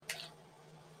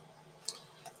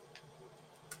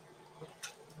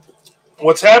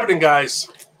What's happening, guys?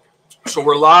 So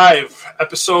we're live,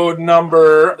 episode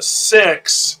number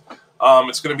 6.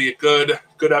 It's going to be a good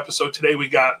episode today. We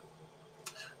got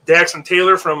Dax and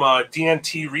Taylor from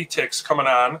DNT Retics coming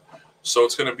on, so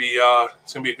it's going to be a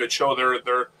good show.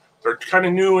 They're kind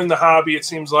of new in the hobby, it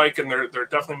seems like, and they're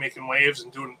definitely making waves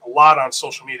and doing a lot on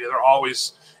social media. They're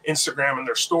always Instagramming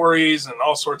their stories and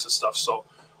all sorts of stuff. So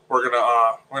we're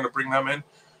gonna bring them in.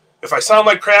 If I sound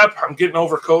like crap, I'm getting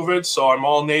over COVID, so I'm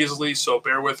all nasally, so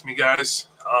bear with me, guys.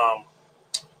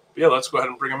 Yeah, let's go ahead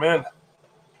and bring them in.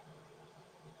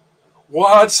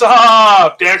 What's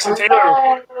up, Dax and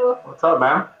Taylor? What's up,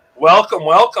 man?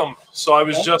 Welcome. So I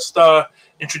was just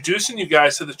introducing you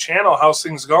guys to the channel. How's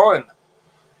things going?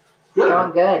 Good.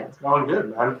 Going good. It's going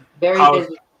good, man. Very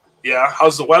busy. Yeah,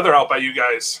 how's the weather out by you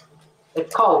guys?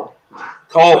 It's cold.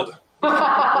 Cold.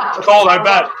 It's cold, I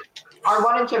bet. Our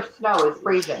 1 inch of snow is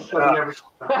freezing. Well,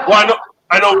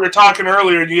 I know we were talking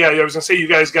earlier. Yeah, I was gonna say you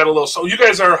guys got a little. So you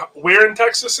guys are where in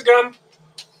Texas again?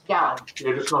 Yeah.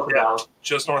 Yeah, just north of Dallas.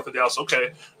 Just north of Dallas.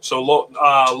 Okay, so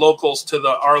locals to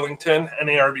the Arlington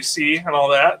NARBC and all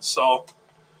that. So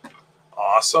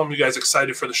awesome! You guys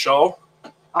excited for the show?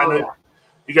 I know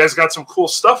you guys got some cool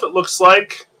stuff. It looks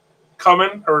like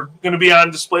coming or going to be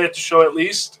on display at the show at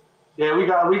least. Yeah, we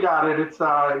got it. It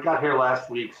got here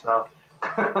last week, so.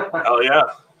 Oh yeah.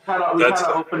 We kind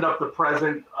of opened up the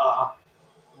present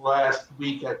last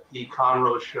week at the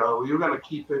Conroe show. We were going to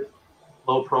keep it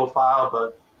low profile,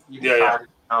 but we decided,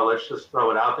 let's just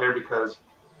throw it out there because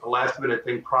the last minute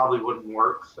thing probably wouldn't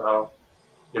work. So,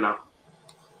 And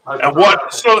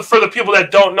so for the people that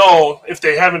don't know, if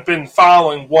they haven't been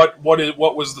following, what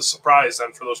was the surprise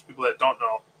then for those people that don't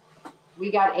know? We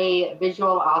got a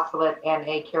visual oscillate and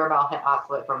a caramel hit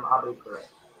oscillate from Abu Ghraib.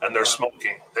 And they're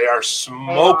smoking. They are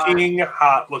smoking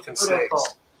hot-looking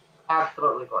snakes.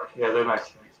 Absolutely gorgeous. Yeah, they're nice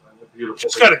snakes, man. They're beautiful.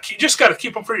 Just gotta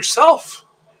keep them for yourself.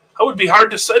 That would be hard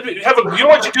to say. You know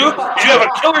what you do? You have a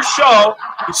killer show.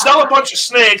 You sell a bunch of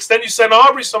snakes, then you send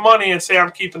Aubrey some money and say, "I'm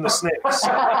keeping the snakes,"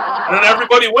 and then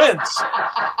everybody wins.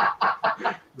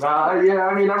 Yeah,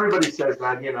 I mean everybody says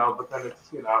that, but then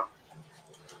it's,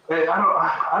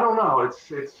 I don't know.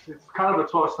 It's kind of a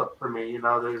toss up for me,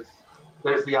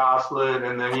 There's the oscillate,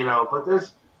 and then but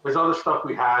there's other stuff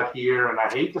we have here, and I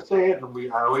hate to say it,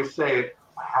 and I always say it.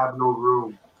 I have no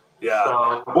room. Yeah.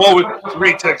 So, well, with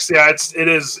Retics, yeah, it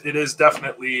is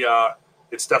definitely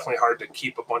it's definitely hard to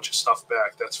keep a bunch of stuff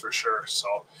back. That's for sure.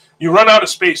 So you run out of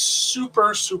space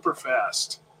super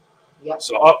fast. Yep.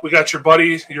 So we got your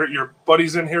buddy, your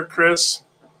buddies in here, Chris.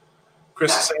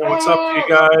 Chris is saying, "What's up, you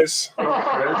guys?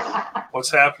 Chris. What's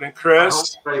happening,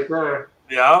 Chris?" Right there.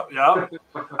 Yeah.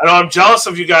 I know I'm jealous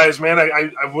of you guys, man.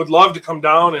 I would love to come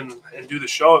down and do the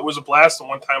show. It was a blast the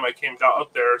one time I came down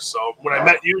out there. So when I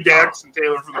met you, Dax and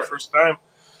Taylor, for the first time.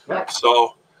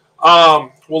 So,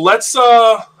 well, let's.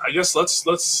 I'm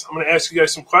going to ask you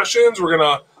guys some questions. We're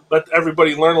going to let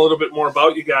everybody learn a little bit more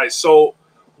about you guys. So,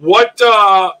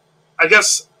 I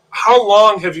guess, how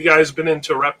long have you guys been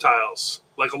into reptiles?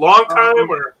 Like a long time,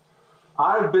 or?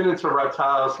 I've been into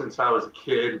reptiles since I was a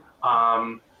kid.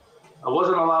 I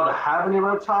wasn't allowed to have any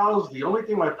reptiles. The only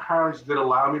thing my parents did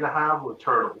allow me to have were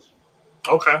turtles.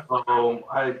 Okay. So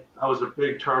I was a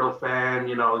big turtle fan,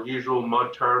 usual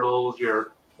mud turtles,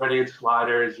 your Retic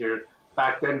sliders,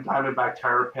 back then Diamondback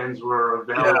terrapins were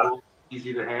available,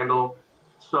 easy to handle.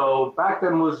 So back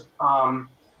then was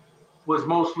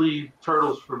mostly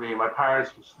turtles for me. My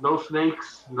parents was no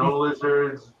snakes, no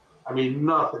lizards,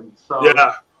 nothing. So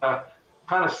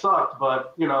kind of sucked,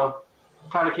 but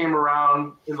kind of came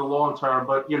around in the long term,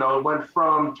 but it went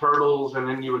from turtles and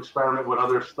then you experiment with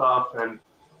other stuff, and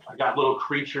I got little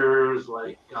creatures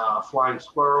like flying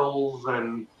squirrels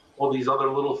and all these other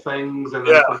little things, and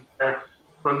then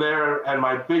from there, and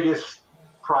my biggest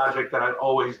project that I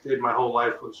always did my whole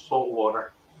life was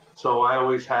saltwater. So I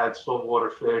always had saltwater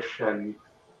fish, and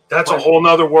that's a whole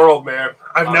nother world, man.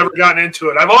 I've never gotten into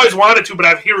it. I've always wanted to, but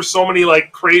I've heard so many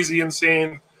like crazy,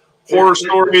 insane horror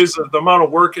stories of the amount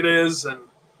of work it is, and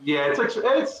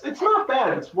it's not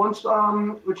bad. It's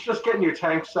it's just getting your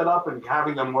tank set up and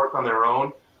having them work on their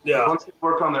own. Yeah. Once they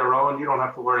work on their own, you don't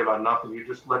have to worry about nothing. You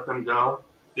just let them go.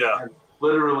 Yeah. And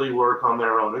literally work on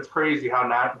their own. It's crazy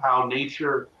how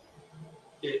nature,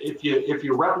 if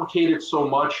you replicate it so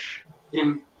much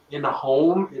in a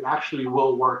home, it actually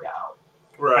will work out.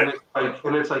 Right.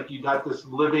 And it's like you got this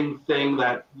living thing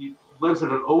that lives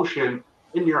in an ocean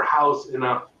in your house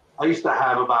I used to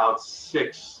have about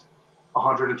 6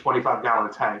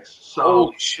 125-gallon tanks. So,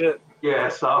 holy shit. Yeah,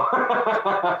 so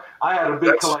I had a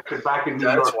big collection back in New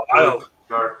York. That's wild.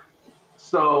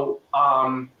 So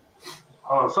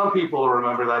some people will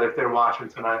remember that if they're watching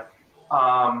tonight.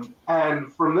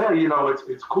 And from there, you know,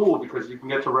 it's cool because you can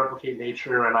get to replicate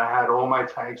nature. And I had all my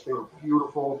tanks; they were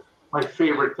beautiful, my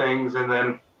favorite things. And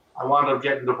then I wound up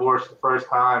getting divorced the first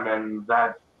time, and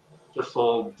that just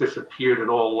all disappeared. It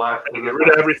all left. And get rid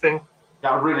of everything.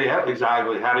 Got rid of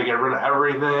exactly. Had to get rid of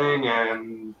everything,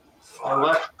 and I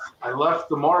left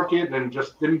the market and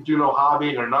just didn't do no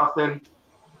hobbying or nothing.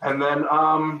 And then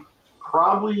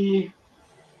probably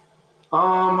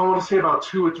I want to say about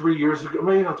 2 or 3 years ago,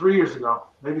 maybe 3 years ago,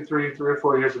 maybe three or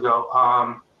 4 years ago.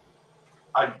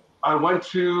 I went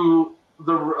to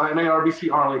the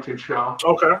NARBC Arlington show.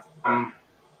 Okay.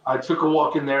 I took a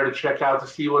walk in there to check out to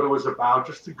see what it was about,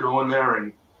 just to go in there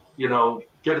and, you know,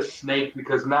 get a snake,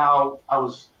 because now I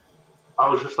was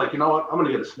just like, you know what, I'm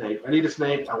gonna get a snake. I need a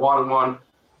snake. I wanted one.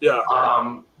 Yeah.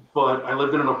 But I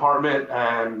lived in an apartment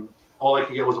and all I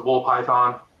could get was a ball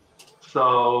python.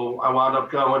 So I wound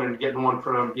up going and getting one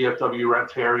from DFW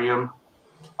Reptarium.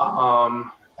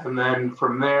 And then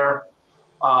from there,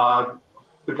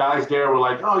 the guys there were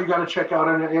like, oh, you got to check out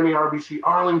NARBC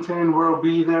Arlington. We'll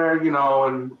be there, you know.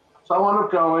 And so I wound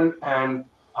up going, and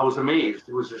I was amazed.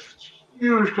 It was this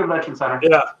huge convention center.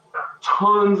 Yeah.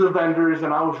 Tons of vendors,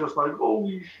 and I was just like,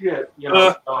 holy shit, you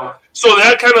know. So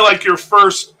that kind of like your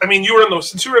first, I mean,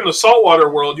 since you were in the saltwater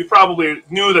world, you probably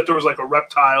knew that there was like a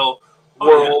reptile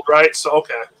world, right? So,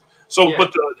 okay. So,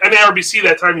 but the NARBC,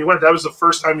 that time you went, that was the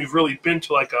first time you've really been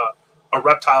to like a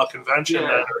reptile convention.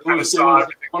 Yeah, it was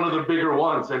one of the bigger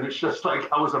ones, and it's just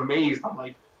like, I was amazed. I'm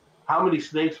like, how many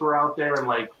snakes were out there and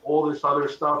like all this other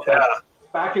stuff. Yeah.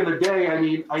 Back in the day, I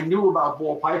mean, I knew about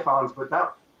ball pythons, but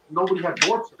nobody had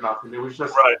warts or nothing. It was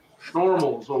just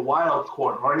normals or wild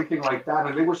caught or anything like that,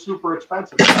 and they were super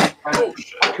expensive.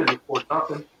 I couldn't afford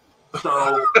nothing.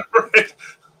 So it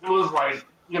was like,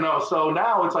 you know, so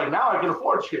now it's like, now I can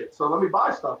afford shit. So let me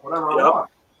buy stuff, whatever I want.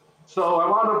 So I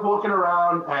wound up walking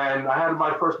around, and I had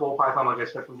my first ball python, like I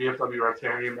said, from DFW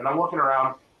Reptarium, and I'm walking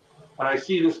around, and I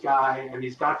see this guy, and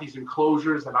he's got these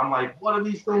enclosures, and I'm like, what are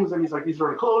these things? And he's like, these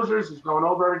are enclosures. He's going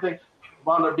over everything.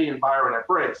 Wound up being Byron at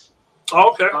Brace.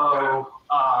 Okay. So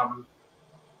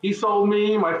he sold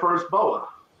me my first boa.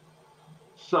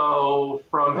 So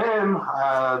from him,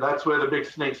 that's where the big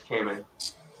snakes came in.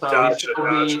 So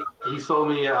he sold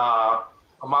me a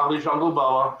Motley Jungle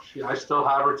boa. I still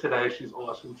have her today. She's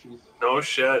awesome. She's no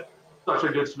shit. Such a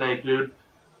good snake, dude.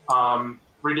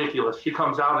 Ridiculous. She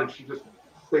comes out and she just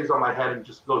stays on my head and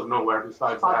just goes nowhere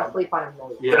besides that.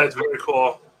 Yeah, that's very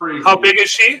cool. Crazy. How big is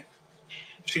she?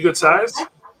 She good size?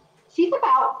 She's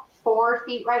about 4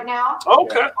 feet right now.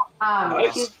 Okay.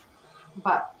 Nice. She's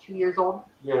about 2 years old.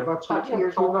 Yeah, about 2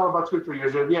 years old. No, about 2 or 3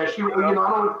 years old. Yeah, she. You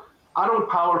know, I don't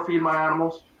power feed my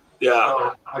animals. Yeah.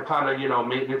 So I kind of, you know,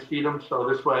 maintenance feed them, so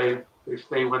this way they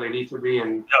stay where they need to be.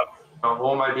 And you know,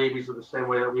 all my babies are the same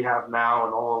way that we have now,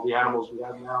 and all the animals we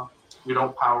have now. We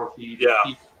don't power feed.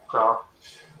 Yeah. So,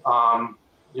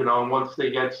 you know, and once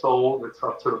they get sold, it's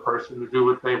up to the person to do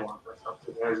what they want. That's up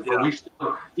to theirs. But we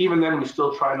still, even then, we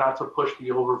still try not to push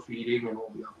the overfeeding and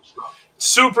all the other stuff.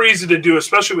 Super easy to do,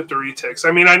 especially with the retics.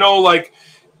 I mean, I know, like,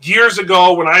 years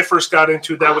ago when I first got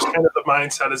into it, that was kind of the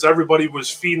mindset, is everybody was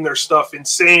feeding their stuff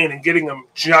insane and getting them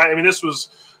giant. I mean, this was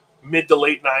mid to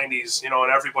late 90s, you know,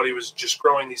 and everybody was just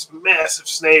growing these massive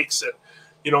snakes. And,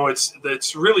 you know,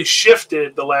 it's really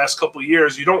shifted the last couple of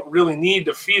years. You don't really need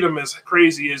to feed them as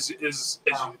crazy as you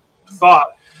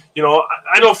thought. You know,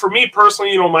 I know for me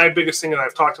personally, you know, my biggest thing, and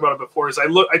I've talked about it before, is I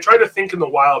try to think in the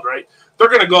wild, right? They're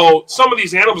going to go, some of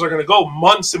these animals are going to go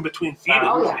months in between feeding.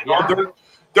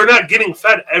 They're not getting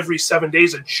fed every 7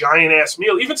 days a giant ass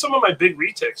meal. Even some of my big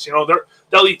retics, you know,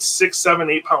 they'll eat 6, 7,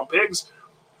 8 pound pigs.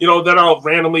 You know, then I'll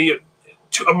randomly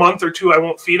a month or two I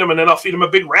won't feed them, and then I'll feed them a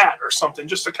big rat or something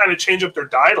just to kind of change up their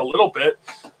diet a little bit.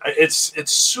 It's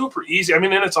super easy. I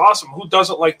mean, and it's awesome. Who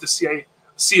doesn't like to see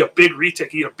a big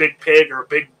retic eat a big pig or a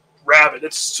big rabbit?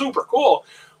 It's super cool.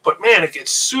 But man,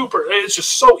 it's just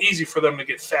so easy for them to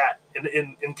get fat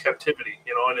in captivity,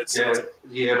 you know, and that's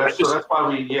why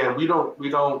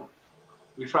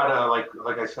we try to, like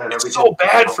I said, it's so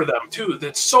bad for them too.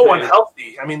 That's so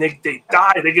unhealthy. I mean, they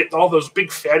die, they get all those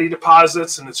big fatty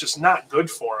deposits, and it's just not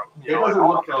good for them. It doesn't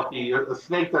look healthy. A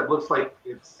snake that looks like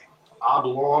it's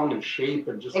oblong in shape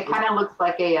and just kind of looks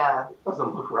like it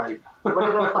doesn't look right. What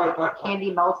are those like candy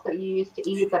melts that you used to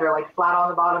eat that are like flat on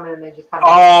the bottom and they just kind of?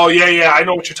 Oh yeah, I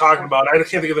know what you're talking about. I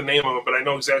can't think of the name of it, but I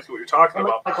know exactly what you're talking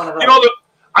about. Like one of those. You know,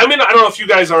 I don't know if you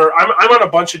guys are. I'm on a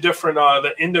bunch of different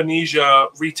the Indonesia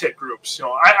retic groups. You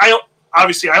know, I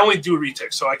obviously I only do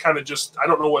retics, so I kind of I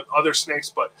don't know what other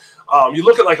snakes, but you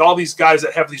look at like all these guys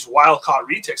that have these wild caught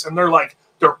retics, and they're like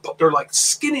they're like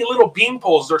skinny little bean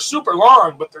poles. They're super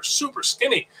long, but they're super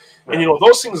skinny. Yeah. And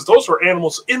those were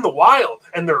animals in the wild,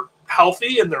 and they're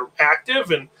healthy and they're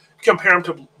active. And compare them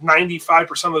to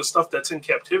 95% of the stuff that's in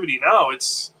captivity now.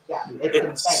 It's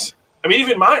insane. I mean,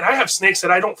 even mine. I have snakes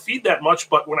that I don't feed that much,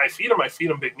 but when I feed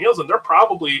them big meals, and they're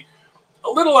probably a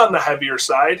little on the heavier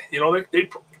side. They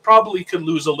probably could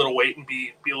lose a little weight and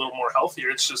be a little more healthier.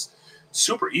 It's just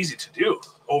super easy to do.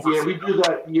 We do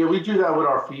that. Yeah, we do that with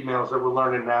our females that we're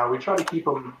learning now. We try to keep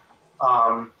them,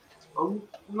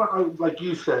 like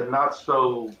you said, not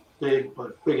so big,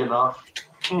 but big enough.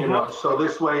 Mm-hmm. So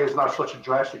this way it's not such a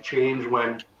drastic change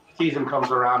when season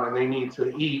comes around and they need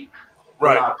to eat.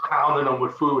 We're not pounding them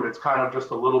with food. It's kind of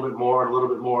just a little bit more, a little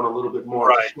bit more, and a little bit more.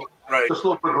 Right. It's a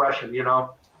slow progression, Yeah,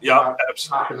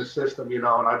 absolutely. Not in the system, and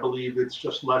I believe it's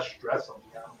just less stress on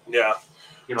them. Yeah.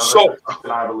 So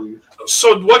I believe.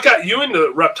 So what got you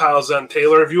into reptiles then,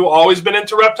 Taylor? Have you always been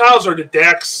into reptiles, or did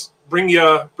Dax bring you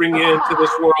into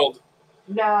this world?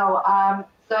 No.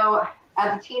 So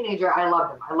as a teenager, I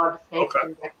loved them. I loved snakes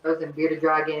and geckos and bearded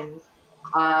dragons.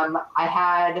 I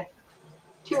had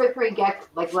 2 or 3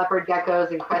 leopard geckos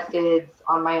and cresteds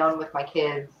on my own with my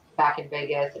kids back in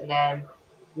Vegas, and then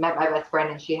met my best friend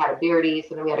and she had a beardy,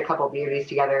 so then we had a couple of beardies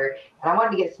together. And I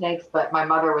wanted to get snakes, but my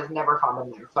mother was never fond of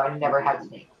them, so I never had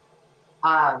snakes.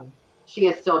 She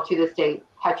is still to this day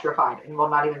petrified and will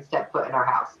not even step foot in our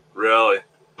house. Really?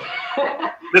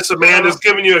 Miss Amanda's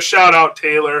giving you a shout out,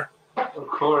 Taylor. Of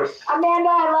course. Amanda,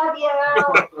 I love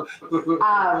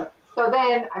you. So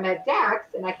then I met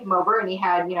Dax, and I came over, and he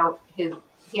had,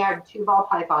 he had 2 ball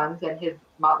pythons and his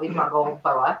motley jungle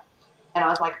boa. And I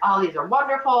was like, oh, these are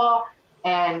wonderful.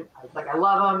 And I was like, I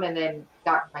love them. And then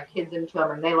got my kids into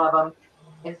them, and they love them.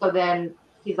 And so then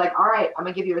he's like, all right, I'm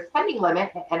going to give you a spending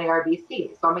limit at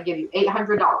NARBC. So I'm going to give you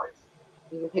 $800.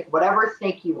 You can pick whatever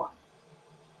snake you want.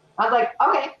 I was like,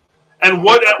 okay. And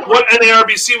what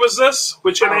NARBC was this?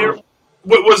 Which NARBC?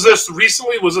 What was this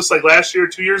recently? Was this like last year,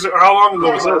 2 years ago? How long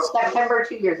ago was this? September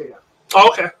 2 years ago. Oh,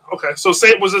 okay. So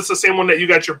was this the same one that you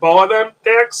got your boa then,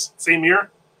 Dax? Same year?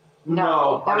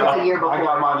 No, that was a year before. I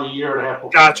got mine a year and a half before.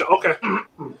 Gotcha. Okay.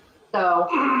 So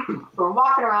we're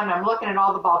walking around, and I'm looking at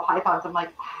all the ball pythons. I'm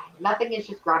like, nothing is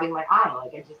just grabbing my eye.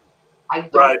 Like I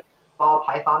don't ball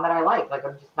python that I like. Like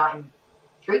I'm just not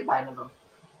intrigued by any of them.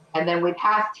 And then we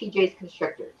passed TJ's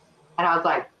constrictors, and I was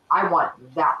like, I want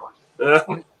that one.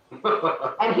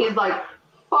 And he's like,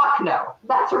 fuck no,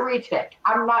 that's a retic.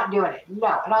 I'm not doing it.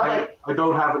 No. And I was like, I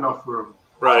don't have enough room.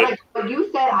 Right. Like, but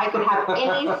you said I could have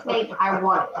any snake I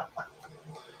wanted.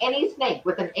 Any snake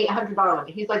with an $800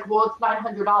 limit. He's like, well, it's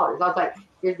 $900. I was like,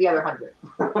 here's the other 100.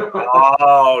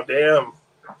 Oh, damn.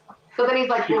 So then he's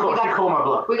like, well,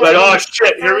 oh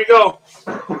shit, here we go. He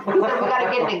said, we got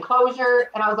to get an enclosure.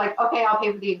 And I was like, okay, I'll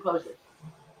pay for the enclosure.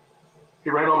 He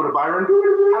ran over to Byron. I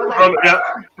was like,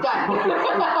 done.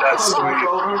 That's sweet.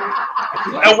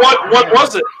 And what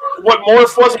was it? What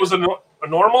morph was it? Was it a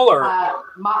normal or?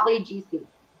 Motley GC.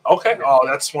 Okay. Oh,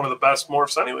 that's one of the best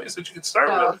morphs anyways that you could start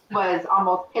with. It was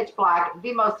almost pitch black,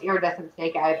 the most iridescent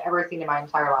snake I've ever seen in my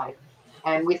entire life.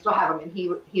 And we still have him,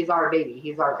 and he's our baby.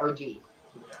 He's our OG.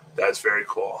 That's very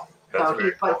cool.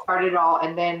 He's what started it all.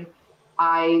 And then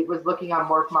I was looking on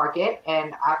Morph Market,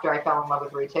 and after I fell in love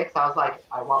with Retics, I was like,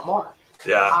 I want more.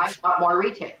 Yeah. I want more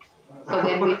Retics. So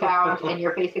then we found In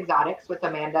Your Face Exotics with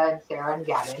Amanda and Sarah and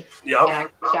Gavin. Yep. And I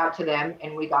reached out to them,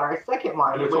 and we got our second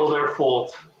one. And it's all their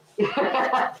fault. She's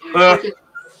a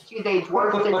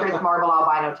dwarf citrus marble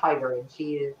albino tiger, and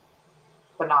she is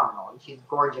phenomenal, and she's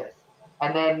gorgeous.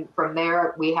 And then from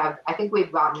there, I think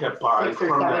we've gotten 6 or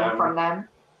 7 from them.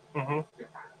 Mm-hmm.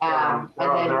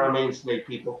 They're our main snake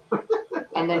people.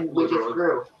 And then we just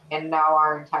grew, and now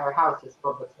our entire house is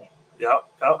filled with snakes. Yep.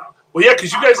 Well, yeah,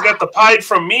 because you guys got the pied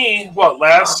from me,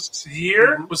 last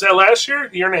year? Mm-hmm. Was that last year?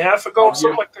 A year and a half ago?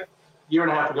 Something like that? Year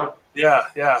and a half ago.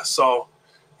 Yeah. So,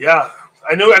 yeah.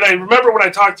 I knew, and I remember when I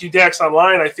talked to you, Dax,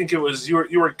 online, I think it was,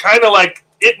 you were kind of like,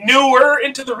 newer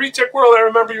into the Retic world, I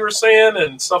remember you were saying,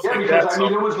 and stuff like that. I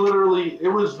mean, it was literally,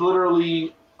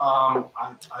 I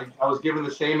was given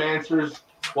the same answers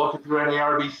walking through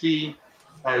NARBC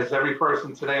as every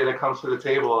person today that comes to the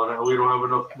table, and we don't have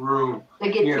enough room.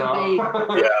 They get too big.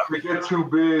 Yeah. They get too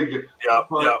big. Yeah.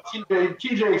 But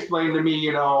TJ explained to me,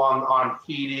 on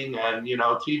feeding, and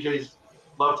TJ's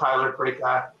love Tyler, great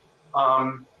guy.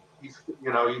 He's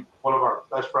one of our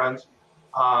best friends.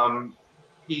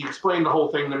 He explained the whole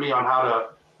thing to me on how to,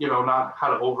 not how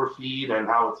to overfeed and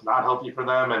how it's not healthy for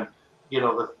them, and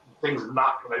the thing's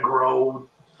not going to grow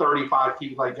 35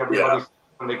 feet like everybody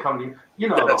when they come to you.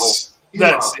 The whole.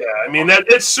 I mean,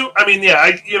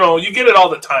 you get it all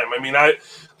the time. I mean,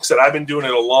 said, I've been doing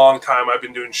it a long time. I've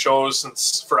been doing shows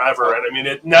since forever, and I mean,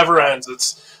 it never ends.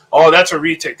 It's that's a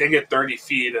retic. They get 30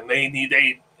 feet, and they need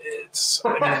 8. It's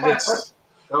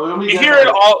you hear it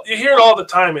all. You hear it all the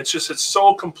time. It's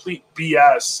so complete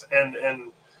BS,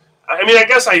 and I mean, I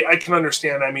guess I can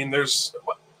understand. I mean,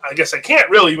 I guess I can't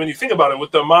really, when you think about it, with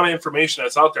the amount of information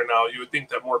that's out there now, you would think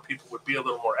that more people would be a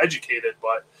little more educated.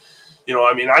 But,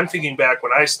 I mean, I'm thinking back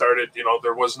when I started,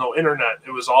 there was no internet. It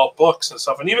was all books and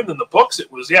stuff. And even in the books,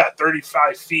 it was,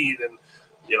 35 feet and,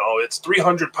 it's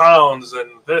 300 pounds and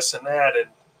this and that. And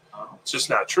it's just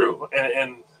not true.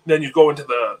 And then you go into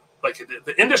the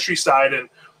industry side, and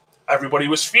everybody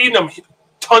was feeding them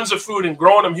tons of food and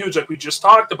growing them huge, like we just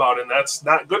talked about, and that's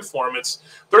not good for them.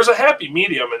 There's a happy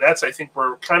medium, and that's, I think,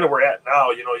 we're at now.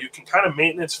 You can kind of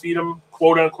maintenance feed them,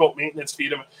 quote unquote maintenance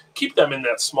feed them, keep them in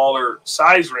that smaller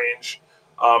size range,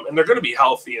 and they're going to be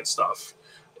healthy and stuff.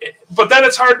 But then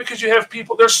it's hard because you have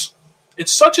people. It's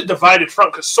such a divided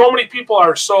front because so many people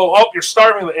are you're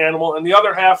starving the animal, and the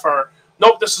other half are,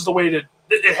 nope, this is the way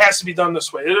it has to be done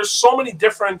this way. There's so many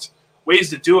different ways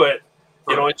to do it.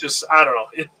 I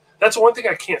don't know. That's one thing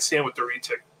I can't stand with the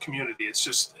retic community.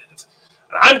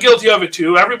 I'm guilty of it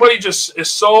too. Everybody just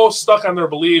is so stuck on their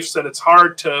beliefs that it's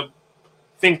hard to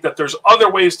think that there's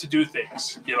other ways to do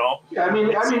things. Yeah, I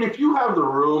mean, if you have the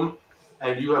room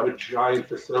and you have a giant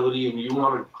facility and you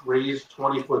want to raise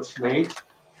 20-foot snakes,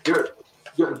 your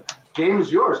game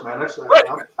is yours, man. That's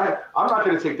right. I'm not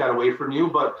going to take that away from you,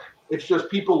 but it's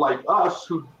just people like us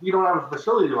who we don't have a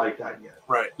facility like that yet.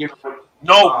 Right.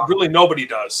 Really, nobody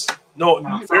does. No,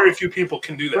 very few people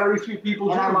can do that. Very few people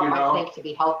do. I want my snake to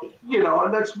be healthy.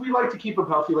 And we like to keep them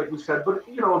healthy, like we said. But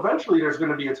eventually, there's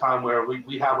going to be a time where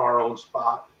we have our own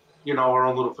spot, our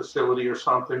own little facility or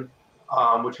something,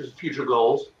 which is future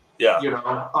goals. Yeah.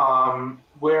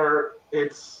 Where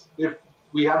it's if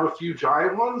we have a few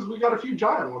giant ones, we got a few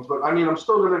giant ones. But I mean, I'm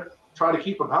still going to try to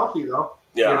keep them healthy, though.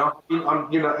 Yeah.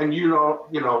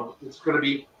 It's going to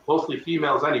be mostly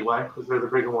females anyway, because they're the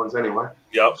bigger ones anyway.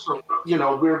 Yep. So,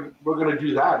 we're going to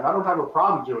do that. And I don't have a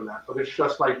problem doing that. But it's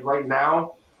just like right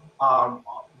now,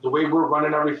 the way we're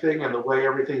running everything and the way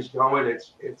everything's going,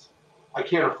 it's I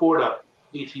can't afford a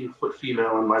 18-foot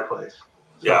female in my place.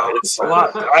 So. Yeah, it's a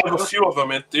lot. I have a few of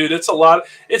them, dude. It's a lot.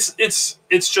 It's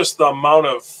just the amount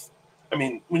of. I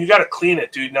mean, when you got to clean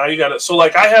it, dude. Now you got to. So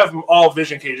like, I have all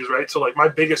vision cages, right? So like, my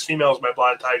biggest female is my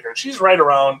blonde tiger, and she's right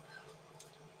around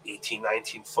 18,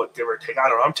 19 foot, give or take. I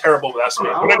don't know. I'm terrible with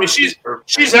estimating. But I mean,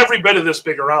 she's every bit of this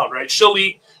big around, right? She'll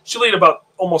eat about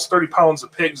almost 30 pounds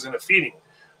of pigs in a feeding.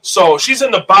 So she's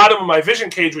in the bottom of my vision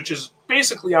cage, which is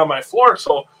basically on my floor.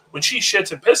 So when she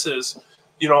shits and pisses,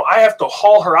 I have to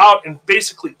haul her out and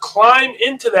basically climb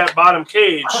into that bottom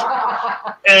cage.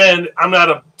 And I'm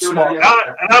not a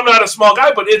small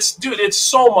guy, but it's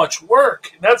so much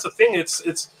work. That's the thing.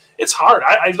 It's hard.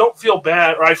 I don't feel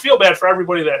bad, or I feel bad for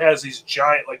everybody that has these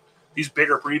giant, like these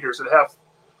bigger breeders that have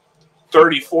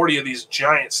 30, 40 of these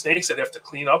giant snakes that have to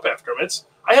clean up after them.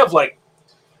 I have like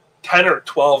 10 or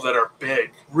 12 that are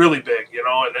big, really big,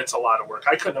 and it's a lot of work.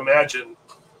 I couldn't imagine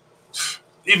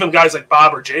even guys like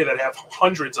Bob or Jay that have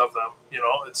hundreds of them,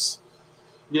 it's.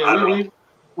 Yeah,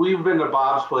 we've been to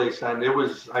Bob's place, and it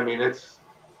was, I mean, it's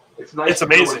nice. It's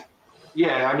amazing.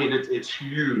 Yeah, I mean, it's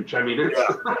huge. I mean,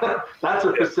 that's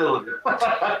a facility.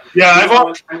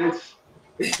 Yeah, and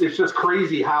it's just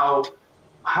crazy how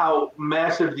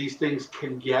massive these things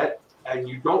can get, and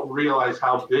you don't realize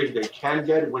how big they can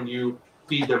get when you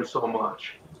feed them so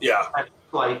much. Yeah. And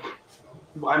like,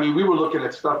 I mean, we were looking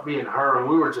at stuff, me and her, and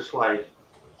we were just like,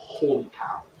 holy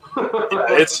cow. When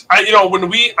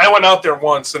I went out there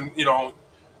once, and I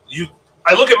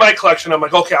look at my collection, I'm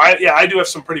like, okay, I do have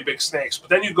some pretty big snakes, but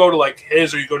then you go to like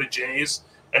his or you go to Jay's,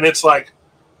 and it's like,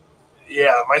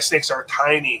 yeah, my snakes are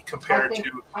tiny compared to,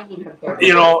 and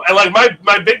like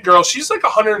my big girl, she's like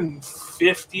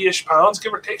 150-ish pounds,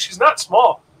 give or take. She's not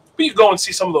small, but you go and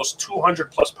see some of those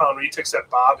 200+ pound retics that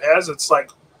Bob has. It's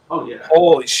like, oh yeah,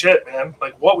 holy shit, man!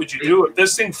 Like, what would you do if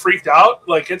this thing freaked out?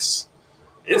 Like, it's.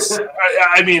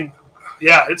 I mean,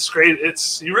 yeah, it's great.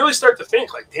 You really start to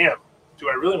think like, damn, do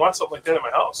I really want something like that in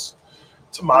my house?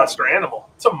 It's a monster animal.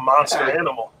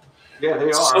 Animal. Yeah,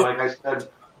 they are. Like I said,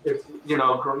 if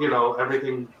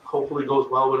everything hopefully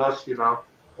goes well with us.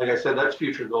 Like I said, that's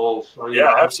future goals. So,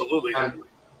 absolutely. And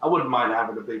I wouldn't mind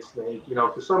having a big snake.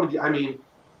 For some of the, I mean,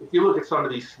 if you look at some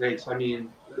of these snakes, I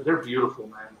mean, they're beautiful,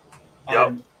 man.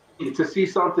 And to see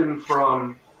something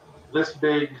from this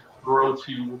big grow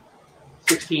to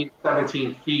 16,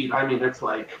 17 feet, I mean, it's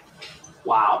like,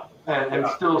 wow. And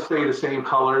still stay the same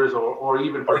colors or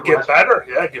even get better.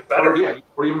 Yeah, get better.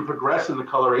 Or even progress in the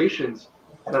colorations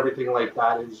and everything like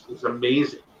that is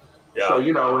amazing. Yeah. So,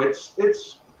 it's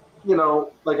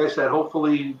like I said,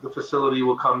 hopefully the facility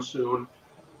will come sooner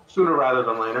rather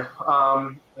than later.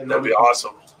 And that'd be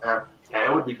awesome. Yeah,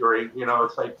 it would be great.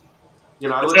 It's like,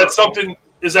 I Is that something?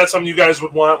 Is that something you guys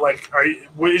would want? Like,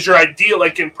 is your ideal,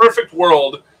 like in perfect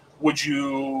world, would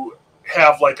you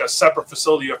have like a separate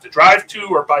facility you have to drive to,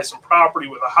 or buy some property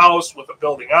with a house with a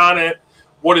building on it?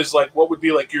 What would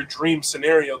be like your dream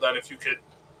scenario then if you could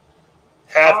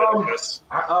have it? I guess.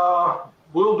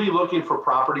 We'll be looking for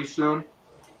property soon,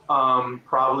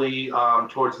 probably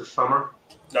towards the summer.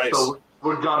 Nice. So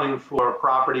we're gunning for a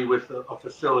property with a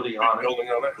facility on it. Building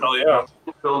on it. Hell yeah.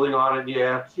 Building on it,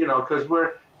 yeah. Because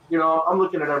we're, I'm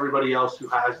looking at everybody else who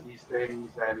has these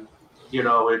things, and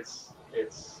it's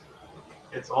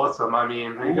awesome. I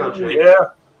mean, there you go, Jake. Yeah.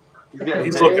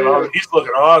 He's looking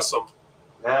awesome.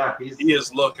 Yeah, he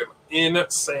is looking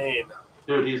insane.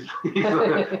 Dude,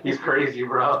 he's crazy,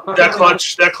 bro. That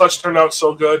clutch turned out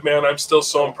so good, man. I'm still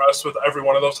so impressed with every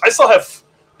one of those. I still have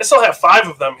 5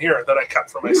 of them here that I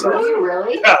kept for myself.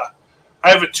 Really? Yeah.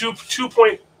 I have a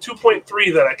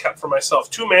 2.3 that I kept for myself.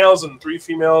 2 males and 3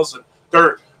 females, and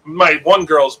my one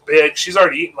girl's big. She's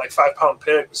already eaten like 5-pound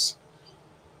pigs.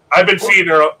 I've been feeding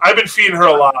her a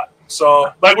lot.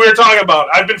 So, like we were talking about,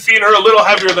 I've been feeding her a little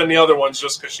heavier than the other ones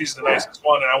just because she's the nicest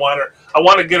one, and I want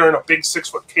to get her in a big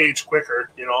 6-foot cage quicker,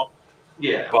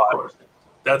 Yeah, but of course.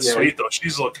 That's sweet though.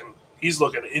 He's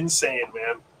looking insane,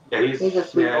 man. Yeah,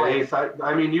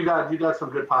 I mean, you got some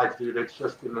good pies, dude. It's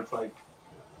just, it's like,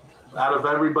 out of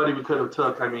everybody we could have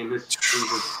took, I mean, this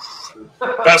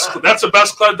that's the best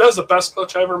clutch. That's the best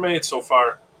clutch I ever made so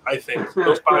far. I think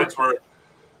those pies were,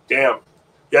 damn.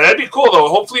 Yeah, that'd be cool though.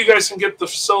 Hopefully you guys can get the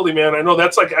facility, man. I know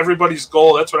that's like everybody's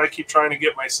goal. That's what I keep trying to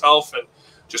get myself, and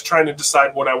just trying to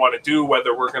decide what I want to do,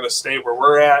 whether we're going to stay where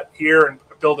we're at here and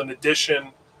build an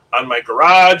addition on my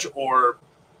garage or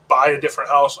buy a different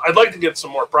house. I'd like to get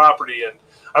some more property, and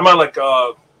I'm on like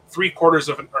 3/4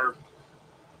 of or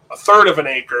a third of an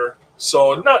acre,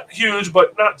 so not huge,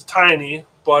 but not tiny.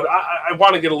 But I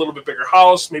want to get a little bit bigger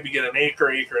house, maybe get an acre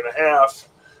and a half,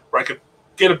 where I could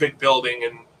get a big building,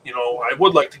 and I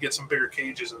would like to get some bigger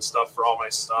cages and stuff for all my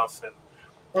stuff, and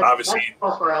obviously that's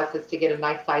cool for us is to get a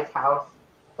nice sized house,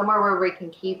 somewhere where we can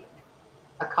keep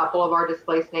a couple of our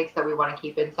display snakes that we want to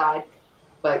keep inside,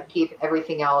 but keep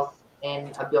everything else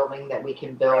in a building that we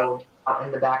can build out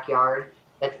in the backyard.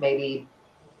 That's maybe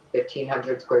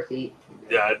 1,500 square feet.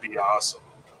 Yeah, it'd be awesome.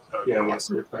 That's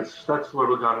what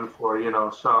we're gunning for,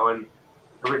 So, and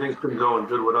everything's been going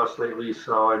good with us lately.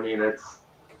 So, I mean, it's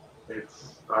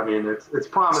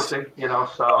promising,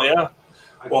 So yeah.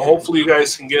 Well, hopefully you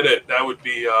guys can get it. That would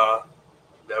be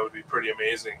pretty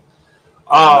amazing.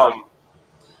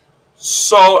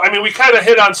 So, I mean, we kind of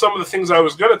hit on some of the things I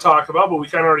was going to talk about, but we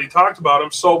kind of already talked about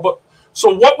them. So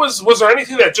what was there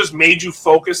anything that just made you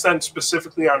focus then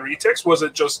specifically on Retics? Was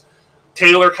it just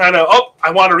Taylor kind of,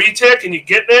 I want a Retic, and you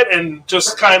getting it, and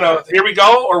just kind of, here we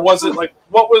go? Or was it like,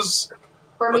 what was?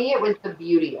 For me, it was the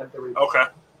beauty of the Retic. Okay.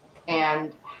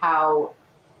 And how,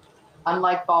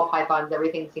 unlike ball pythons,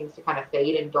 everything seems to kind of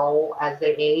fade and dull as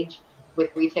they age.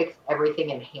 With Retics,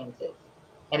 everything enhances.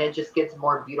 And it just gets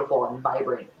more beautiful and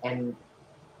vibrant. And,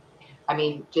 I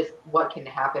mean, just what can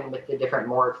happen with the different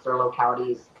morphs or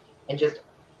localities, and just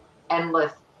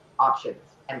endless options.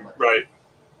 Endless. Right.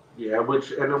 Yeah,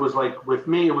 and it was like, with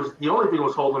me, it was, the only thing that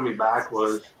was holding me back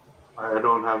was I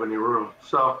don't have any room.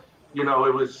 So, it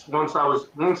was, once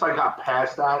I got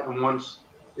past that, and once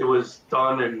it was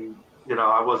done, and,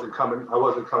 I wasn't coming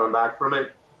back from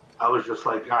it, I was just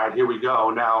like, all right, here we go.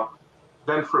 Now,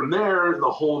 then from there,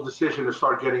 the whole decision to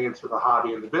start getting into the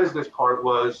hobby and the business part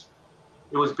was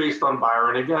based on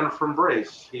Byron again from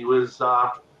Brace. He always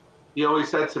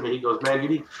said to me, he goes, man, you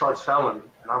need to start selling.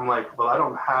 And I'm like, well, I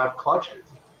don't have clutches.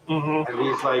 Mm-hmm. And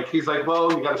he's like,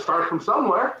 well, you got to start from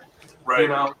somewhere. Right.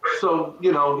 So,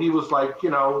 he was like,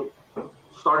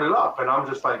 start it up. And I'm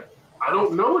just like, I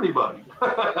don't know anybody.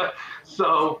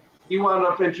 So he wound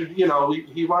up, introducing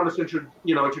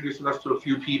us to a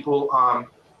few people.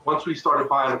 Once we started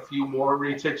buying a few more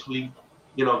Retics,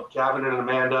 Gavin and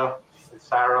Amanda and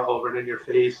Sarah over at In Your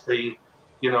Face, we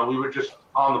were just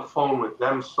on the phone with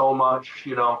them so much,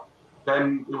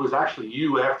 Then it was actually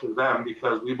you after them,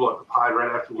 because we bought the pie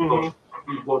right after we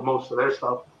bought most of their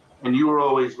stuff. And you were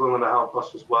always willing to help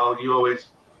us as well. You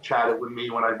always chatted with me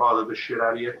when I bothered the shit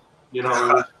out of you. It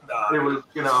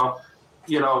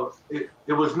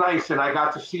was nice. And I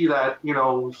got to see that,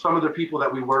 some of the people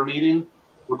that we were meeting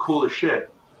were cool as shit,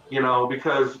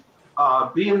 because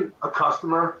being a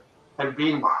customer and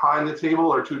being behind the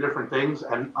table are two different things.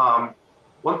 And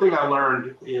one thing I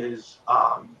learned is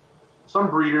some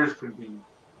breeders can be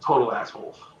total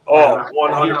assholes. Oh, and,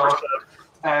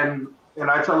 100%. And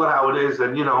I tell it how it is,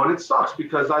 and and it sucks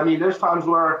because I mean, there's times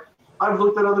where I've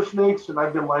looked at other snakes and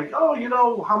I've been like,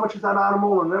 oh, how much is that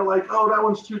animal? And they're like, oh, that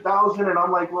one's 2,000, and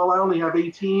I'm like, well, I only have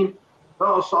 18.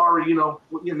 Oh, sorry, I'll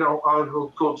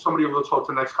go. Somebody will talk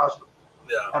to the next customer.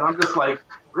 Yeah. And I'm just like,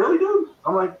 really, dude?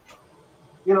 I'm like,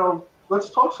 let's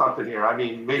talk something here. I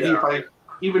mean, maybe if I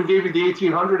even gave you the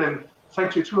 1,800 and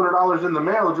sent you $200 in the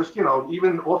mail, just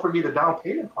even offer me the down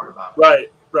payment part about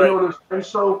it. Right. And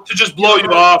so to just blow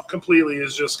you off completely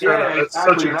is just kind of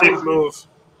exactly. such a dick move.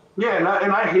 Yeah, and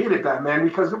I hated that, man,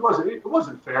 because it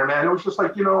wasn't fair, man. It was just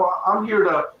like, I'm here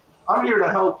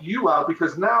to help you out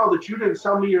because now that you didn't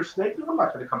sell me your snake, I'm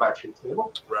not going to come back to your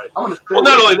table. Right. Well,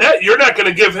 not only that, you're not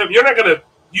going to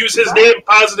use his name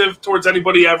positive towards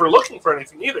anybody ever looking for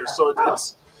anything either. So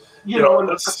it's and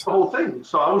that's the whole thing.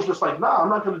 So I was just like, nah, I'm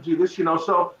not going to do this,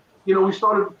 So we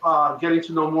started getting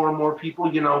to know more and more people.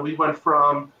 We went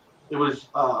from it was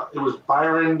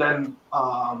Byron, then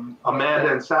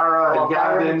Amanda and Sarah and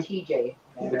Gavin, and TJ.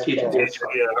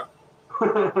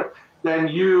 Yeah. Then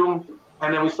you,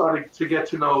 and then we started to get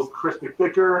to know Chris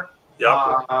McVicker,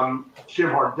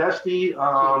 Jim Hardesty,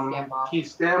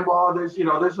 Keith Stambaugh.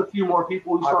 There's a few more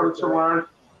people we started to learn,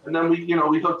 and then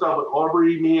we hooked up with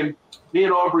Aubrey. Me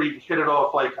and Aubrey hit it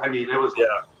off like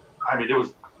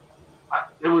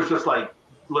it was just like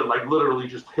literally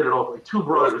just hit it off like two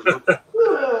brothers. So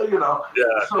and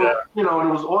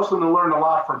it was awesome to learn a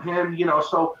lot from him.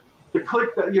 So the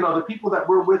clique that the people that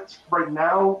we're with right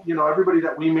now, everybody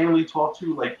that we mainly talk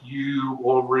to, like you,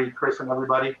 Aubrey, Chris, and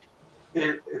everybody,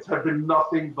 it's have been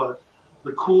nothing but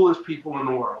the coolest people in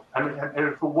the world. And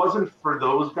if it wasn't for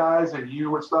those guys and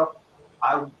you and stuff,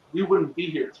 we wouldn't be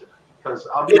here today. Because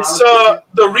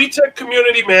the Retic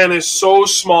community, man, is so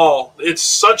small. It's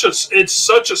such a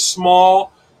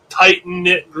small, tight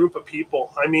knit group of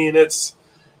people. I mean, it's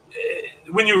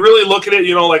when you really look at it,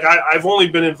 I've only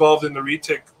been involved in the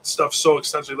Retic stuff so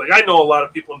extensively. Like I know a lot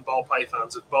of people in ball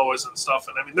pythons and boas and stuff,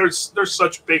 and I mean, there's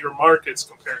such bigger markets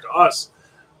compared to us.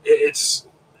 It's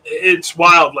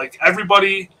wild. Like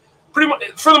everybody, pretty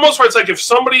much for the most part, it's like if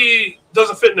somebody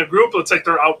doesn't fit in a group, it's like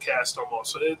they're outcast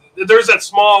almost. There's that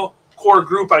small core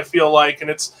group, I feel like, and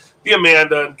it's the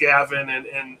Amanda and Gavin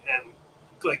and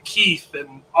like Keith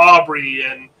and Aubrey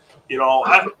and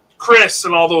Chris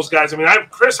and all those guys. I mean, I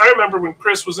remember when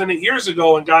Chris was in it years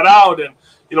ago and got out, and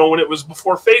when it was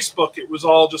before Facebook, it was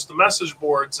all just the message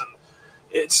boards, and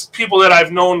it's people that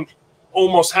I've known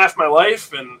almost half my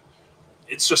life, and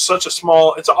it's just such a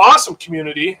small. It's an awesome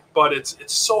community, but it's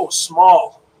so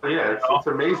small. Yeah, it's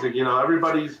amazing.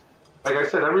 Everybody's. Like I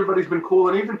said, everybody's been cool,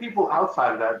 and even people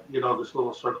outside of that, this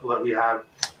little circle that we have,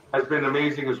 has been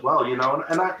amazing as well. I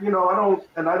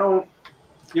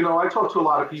talk to a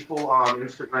lot of people on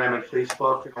Instagram and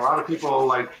Facebook, and a lot of people are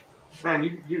like,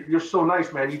 man, you're so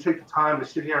nice, man. You take the time to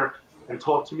sit here and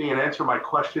talk to me and answer my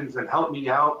questions and help me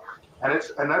out, and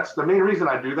that's the main reason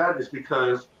I do that is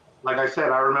because, like I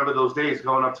said, I remember those days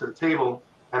going up to the table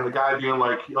and the guy being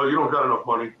like, oh, you don't got enough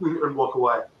money, and walk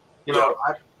away.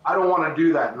 I don't want to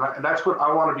do that, and that's what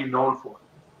I want to be known for.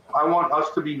 I want us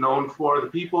to be known for the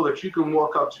people that you can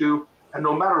walk up to, and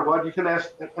no matter what, you can ask,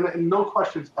 and no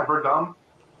questions ever dumb.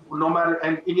 No matter,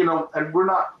 and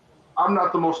I'm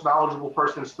not the most knowledgeable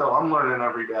person still. I'm learning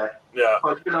every day. Yeah.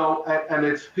 But and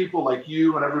it's people like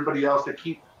you and everybody else that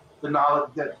keep the knowledge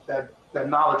that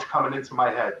knowledge coming into my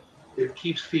head. It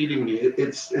keeps feeding me.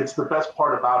 It's the best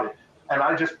part about it, and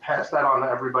I just pass that on to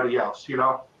everybody else.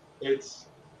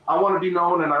 I want to be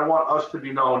known, and I want us to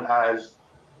be known as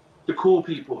the cool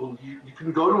people who you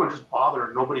can go to and just bother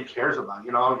and nobody cares about.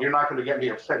 You're not going to get me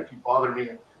upset if you bother me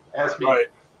and ask me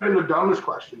the dumbest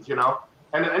questions.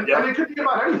 And it could be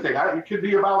about anything. It could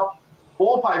be about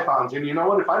ball pythons. And you know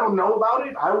what? If I don't know about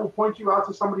it, I will point you out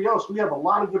to somebody else. We have a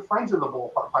lot of good friends in the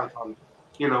ball python,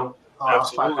 side of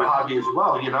the hobby as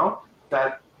well.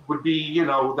 That would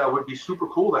be super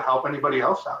cool to help anybody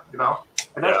else out.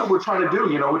 And that's what we're trying to do.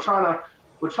 We're trying to,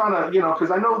 because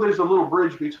I know there's a little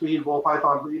bridge between ball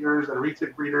python breeders and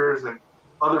Retic breeders and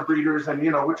other breeders, and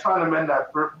we're trying to mend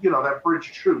that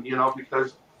bridge true,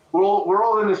 because we're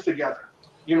all in this together.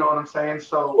 You know what I'm saying?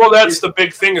 So that's the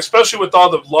big thing, especially with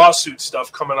all the lawsuit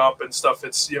stuff coming up and stuff.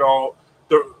 It's we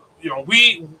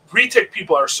Retic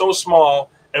people are so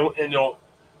small, and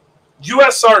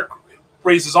USARC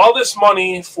raises all this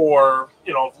money for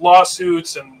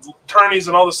lawsuits and attorneys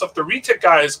and all this stuff. The Retic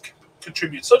guys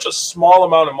contribute such a small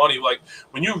amount of money. Like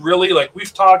when you really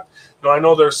we've talked, I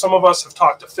know there's some of us have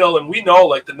talked to Phil, and we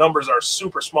know the numbers are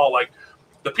super small. Like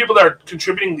the people that are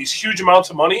contributing these huge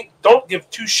amounts of money don't give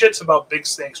two shits about big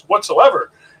snakes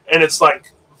whatsoever. And it's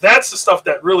that's the stuff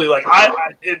that really, like,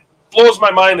 it blows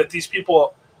my mind that these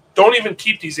people don't even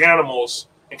keep these animals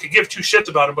and could give two shits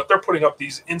about them, but they're putting up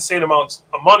these insane amounts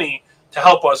of money to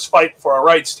help us fight for our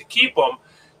rights to keep them,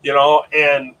 you know,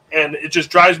 and it just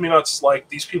drives me nuts, like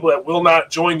these people that will not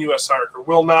join USARK or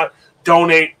will not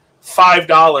donate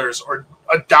 $5 or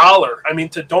 $1. I mean,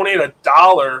 to donate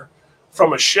 $1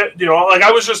 from a shit, you know, like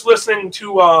I was just listening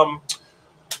to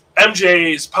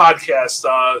MJ's podcast,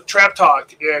 Trap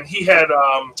Talk, and he had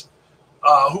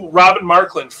Robin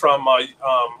Markland from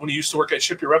when he used to work at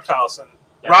Ship Your Reptiles, and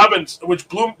Robin,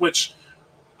 which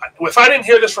if I didn't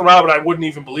hear this from Robin, I wouldn't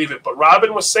even believe it. But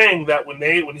Robin was saying that when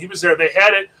he was there, they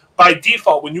had it by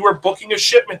default. When you were booking a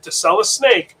shipment to sell a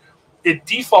snake, it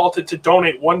defaulted to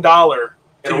donate $1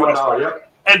 to $1, yep.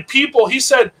 And people, he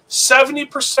said,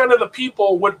 70% of the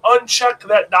people would uncheck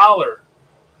that dollar.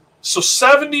 So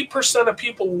 70% of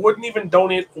people wouldn't even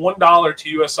donate $1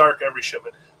 to USARK every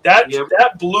shipment.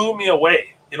 That blew me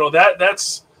away. You know,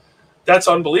 that's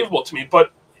unbelievable to me.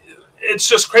 But it's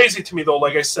just crazy to me, though.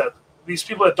 Like I said, these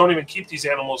people that don't even keep these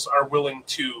animals are willing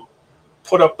to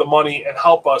put up the money and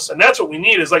help us. And that's what we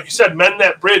need is, like you said, mend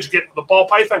that bridge, get the ball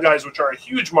python guys, which are a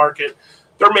huge market.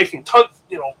 They're making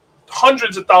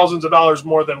hundreds of thousands of dollars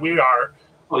more than we are.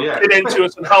 Oh, yeah. Get into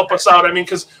us and help us out. I mean,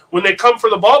 because when they come for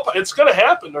the ball, it's going to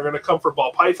happen. They're going to come for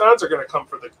ball pythons. They're going to come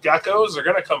for the geckos. They're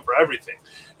going to come for everything.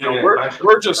 You know,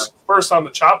 we're just first on the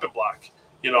chopping block.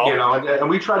 You know, and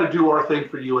we try to do our thing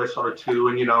for USR too.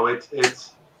 And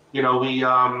it's we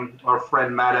our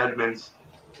friend Matt Edmonds.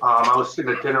 I was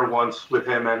sitting at dinner once with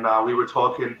him, and we were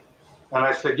talking. And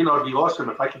I said, it'd be awesome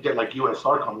if I could get like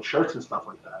USR on the shirts and stuff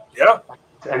like that. Yeah.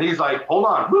 And he's like, hold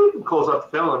on. He calls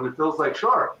up Phil, and Phil's like,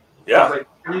 sure. Yeah. I was like,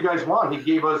 what do you guys want? He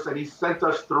gave us, and he sent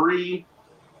us three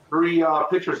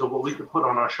pictures of what we could put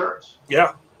on our shirts.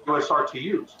 Yeah. USR to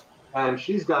use. And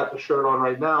she's got the shirt on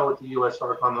right now with the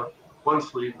USR on the one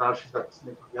sleeve. Now she's got the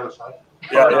snake on the other side.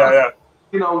 Yeah.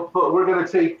 But we're going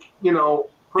to take,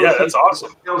 that's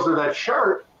awesome. Sales of that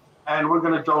shirt, and we're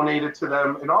going to donate it to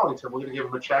them in Arlington. We're going to give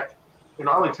them a check in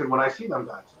Arlington when I see them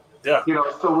guys. Yeah.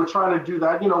 So we're trying to do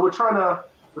that.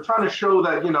 We're trying to show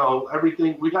that,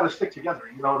 everything, we got to stick together.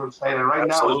 You know what I'm saying? And right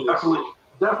Absolutely. now it's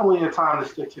definitely a time to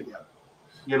stick together.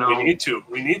 We need to,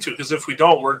 because if we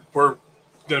don't, we're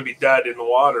going to be dead in the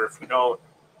water. If we don't,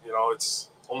 it's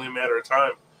only a matter of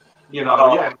time.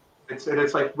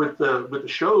 It's like with the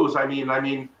shows. I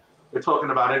mean, they're talking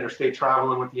about interstate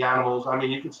traveling with the animals. I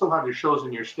mean, you can still have your shows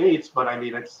in your states, but I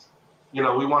mean, it's, we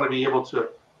want to be able to.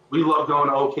 We love going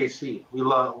to OKC.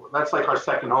 That's like our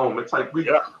second home. It's like we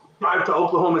drive to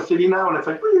Oklahoma City now, and it's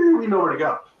like we know where to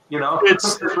go.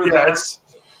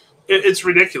 It's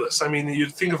ridiculous. I mean, you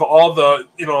think of all the,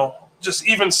 just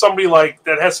even somebody like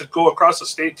that has to go across the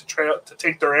state to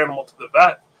take their animal to the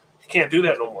vet. You can't do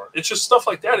that no more. It's just stuff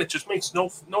like that. It just makes no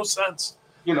sense.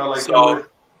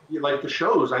 Like the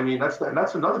shows. I mean, that's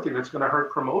another thing that's going to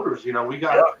hurt promoters. We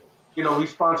got, we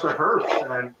sponsor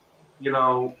Herbst,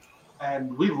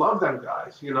 and we love them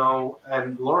guys.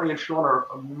 And Lori and Sean are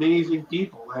amazing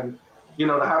people, and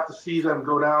to have to see them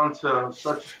go down to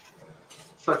such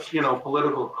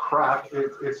political crap,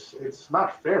 it's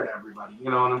not fair to everybody.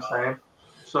 You know what I'm saying?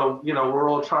 So we're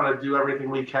all trying to do everything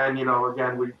we can.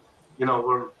 Again, we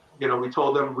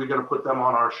told them we're going to put them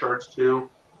on our shirts too.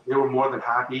 They were more than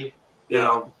happy. We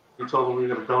told them we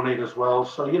were going to donate as well.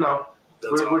 So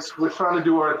we're trying to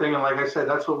do our thing, and like I said,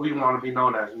 that's what we want to be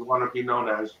known as. We want to be known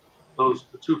as the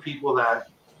two people that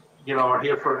are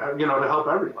here for to help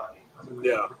everybody.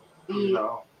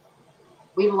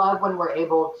 We love when we're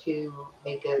able to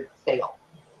make a sale.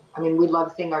 I mean, we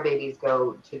love seeing our babies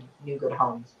go to new good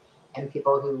homes and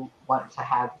people who want to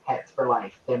have pets for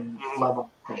life and love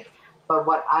them. But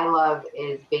what I love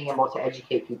is being able to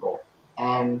educate people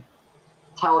and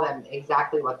tell them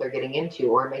exactly what they're getting into,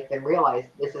 or make them realize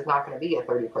this is not going to be a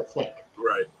 30-foot snake.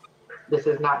 Right. This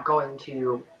is not going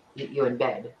to get you in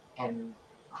bed and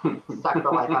suck the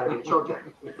life out of your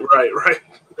children. Right.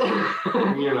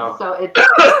 So it's.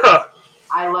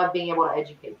 I love being able to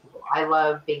educate people. I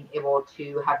love being able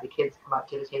to have the kids come up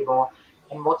to the table,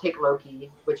 and we'll take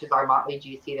Loki, which is our Motley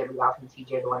GC that we got from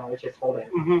TJ, the one I was just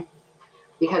holding,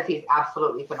 because he's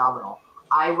absolutely phenomenal.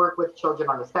 I work with children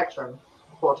on the spectrum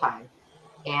full time,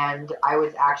 and I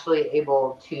was actually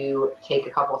able to take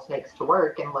a couple snakes to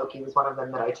work, and Loki was one of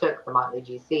them that I took, the Motley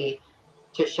GC,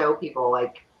 to show people,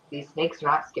 like, these snakes are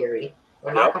not scary.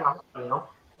 They're not going to harm you.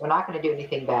 They're not going to do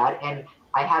anything bad. And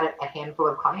I had a handful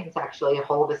of clients actually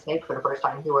hold a snake for the first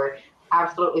time who were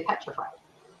absolutely petrified.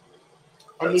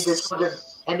 And these are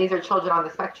children on the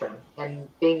spectrum, and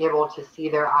being able to see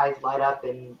their eyes light up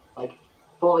and like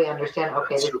fully understand,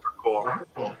 okay, this is super cool.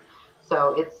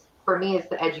 So for me, it's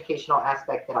the educational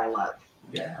aspect that I love.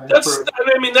 Yeah,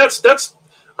 that's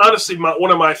honestly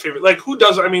one of my favorite. Like, who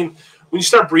doesn't? I mean, when you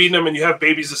start breeding them and you have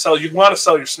babies to sell, you want to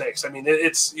sell your snakes. I mean,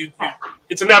 it's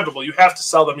inevitable. You have to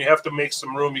sell them. You have to make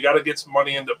some room. You got to get some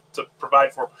money in to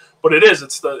provide for them. But it's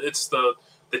the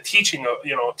teaching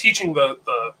of, teaching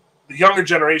the younger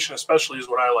generation especially is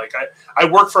what I like. I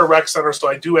work for a rec center, so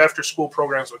I do after school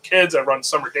programs with kids. I run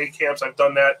summer day camps. I've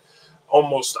done that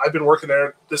I've been working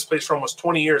there, this place, for almost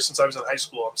 20 years since I was in high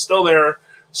school. I'm still there.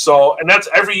 So, and that's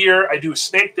every year. I do a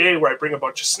snake day where I bring a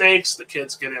bunch of snakes. The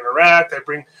kids get to interact.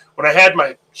 When I had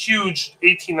my huge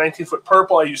 18, 19-foot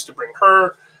purple, I used to bring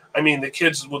her. I mean, the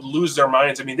kids would lose their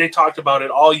minds. I mean, they talked about it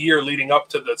all year leading up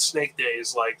to the snake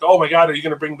days. Like, oh my God, are you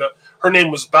going to bring her name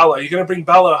was Bella. Are you going to bring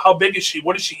Bella? How big is she?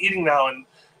 What is she eating now? And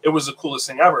it was the coolest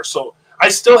thing ever. So I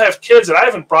still have kids, and I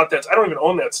haven't brought that. I don't even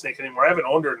own that snake anymore. I haven't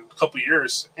owned her in a couple of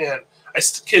years. And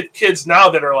kids now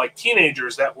that are like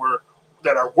teenagers that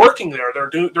are working there.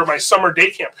 They're my summer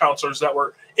day camp counselors that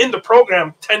were in the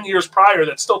program 10 years prior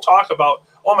that still talk about,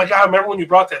 oh my God, remember when you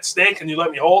brought that snake and you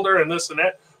let me hold her and this and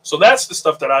that. So that's the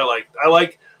stuff that I like. I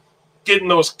like giving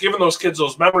those kids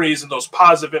those memories and those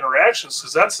positive interactions,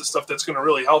 because that's the stuff that's going to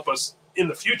really help us in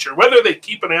the future. Whether they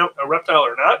keep a reptile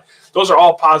or not, those are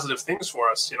all positive things for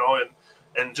us,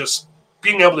 and just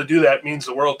being able to do that means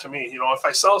the world to me. If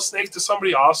I sell a snake to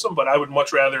somebody, awesome, but I would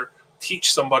much rather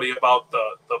teach somebody about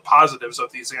the positives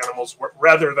of these animals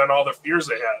rather than all the fears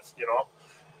they have,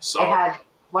 So I had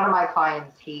one of my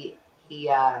clients, he's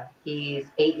 8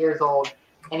 years old,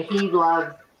 and he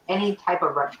loves any type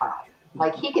of reptile.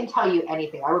 Like, he can tell you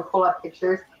anything. I would pull up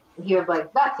pictures, and he would be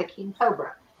like, that's a king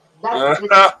cobra. That's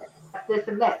this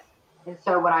and this. And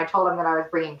so when I told him that I was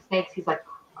bringing snakes, he's like,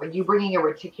 are you bringing a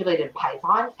reticulated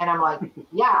python? And I'm like,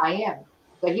 yeah, I am.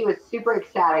 So he was super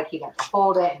ecstatic. He got to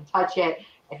hold it and touch it.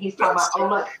 And he's talking about, oh,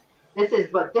 look, this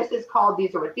is what this is called.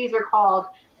 These are what these are called.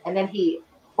 And then he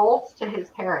bolts to his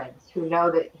parents, who know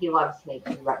that he loves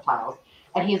snakes and reptiles.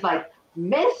 And he's like,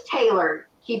 Miss Taylor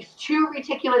keeps 2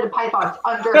 reticulated pythons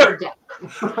under her desk.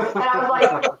 And I was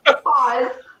like,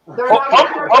 pause. They're not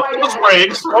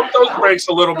pump those brakes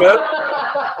a little bit.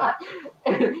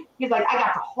 He's like, I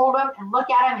got to hold them and look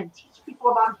at them and teach people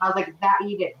about them. I was like, that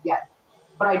you did, yes.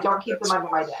 But I don't keep them under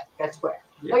my desk, I swear.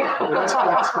 Yeah,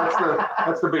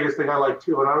 that's the biggest thing I like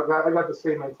too. And I got the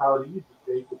same mentality you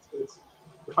do, Jake. It's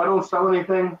if I don't sell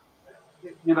anything,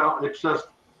 it's just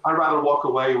I'd rather walk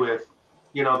away with,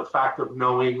 the fact of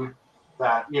knowing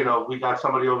that, we got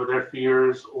somebody over their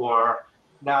fears, or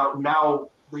now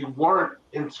they weren't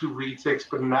into Retics,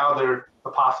 but now the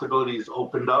possibilities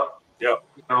opened up. Yep.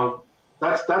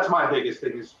 That's my biggest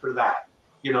thing is for that,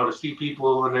 to see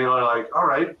people and they're like, all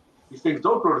right, these things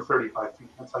don't grow to 35 feet.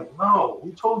 It's like, no,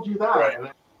 who told you that? Right. And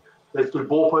then there's the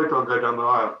bull python guy down the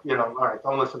aisle. All right,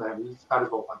 don't listen to him. He's got his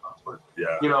bull pythons. But,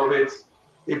 yeah.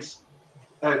 It's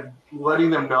letting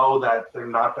them know that they're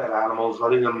not bad animals,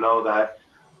 letting them know that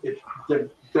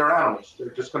they're animals. They're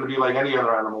just going to be like any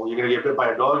other animal. You're going to get bit by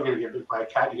a dog, you're going to get bit by a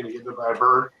cat, you're going to get bit by a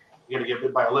bird, you're going to get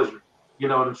bit by a lizard. You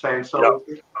know what I'm saying? So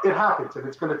it happens, and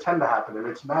it's going to tend to happen, and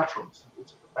it's natural. It's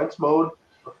a defense mode,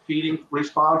 a feeding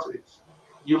response.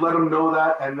 You let them know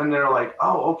that, and then they're like,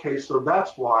 oh, okay, so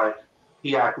that's why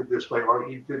he acted this way, or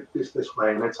he did this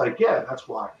way. And it's like, yeah, that's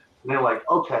why. And they're like,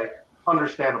 okay,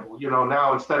 understandable.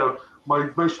 Now instead of my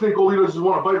snake only doesn't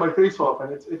want to bite my face off,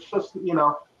 and it's just,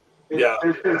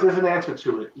 there's an answer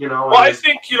to it, Well, I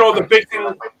think,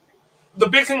 the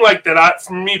big thing like that,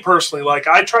 for me personally, like,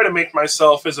 I try to make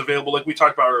myself as available, like we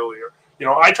talked about earlier.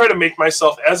 I try to make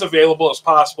myself as available as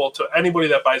possible to anybody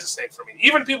that buys a snake from me.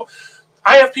 Even people,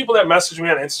 I have people that message me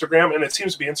on Instagram, and it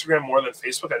seems to be Instagram more than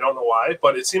Facebook. I don't know why,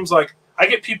 but it seems like I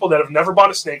get people that have never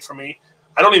bought a snake from me.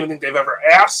 I don't even think they've ever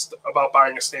asked about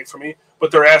buying a snake from me,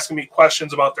 but they're asking me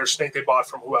questions about their snake they bought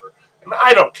from whoever. And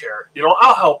I don't care.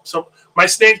 I'll help. So my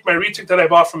snake, my retic that I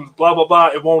bought from blah, blah, blah,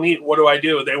 it won't eat. What do I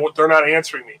do? They're not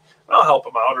answering me. I'll help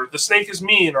them out. Or the snake is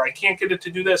mean, or I can't get it to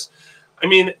do this. I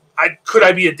mean, could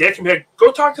I be a dick and be like,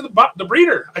 go talk to the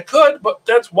breeder? I could, but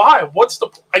that's why.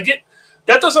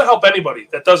 That doesn't help anybody.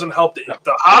 That doesn't help the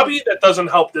hobby. That doesn't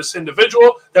help this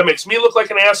individual. That makes me look like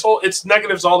an asshole. It's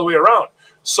negatives all the way around.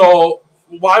 So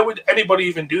why would anybody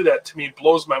even do that to me? It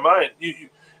blows my mind.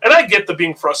 And I get the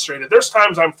being frustrated. There's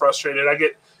times I'm frustrated. I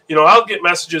get, I'll get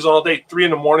messages all day, 3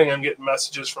 a.m. I'm getting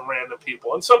messages from random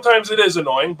people. And sometimes it is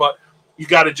annoying, but you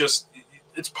got to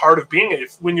it's part of being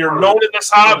it. When you're known in this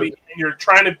hobby and you're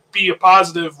trying to be a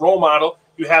positive role model,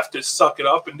 you have to suck it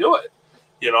up and do it,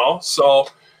 So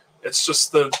it's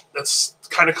just that's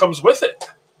kind of comes with it.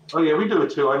 Oh yeah, we do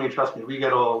it too. I mean, trust me, we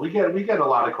get a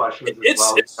lot of questions.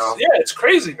 It's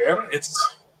crazy, man.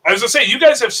 I was gonna say, you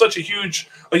guys have such a huge.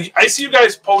 Like, I see you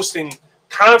guys posting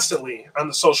constantly on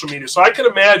the social media, so I can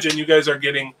imagine you guys are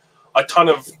getting a ton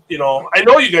of. I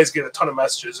know you guys get a ton of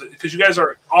messages because you guys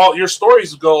are all your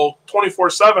stories go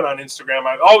 24/7 on Instagram.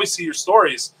 I always see your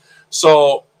stories,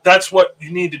 so that's what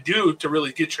you need to do to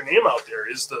really get your name out there.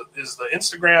 Is the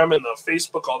Instagram and the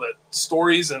Facebook, all that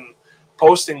stories and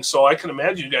posting. So I can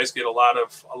imagine you guys get a lot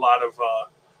of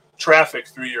traffic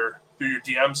through your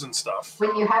DMs and stuff.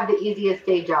 When you have the easiest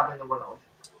day job in the world,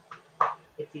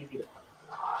 it's easy to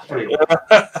post. Anyway.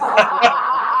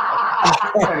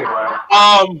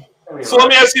 So let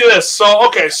me ask you this. So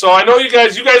I know you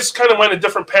guys kind of went a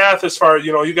different path as far as,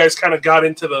 you guys kind of got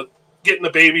into the getting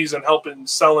the babies and helping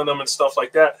selling them and stuff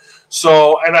like that.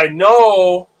 So, and I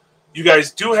know you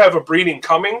guys do have a breeding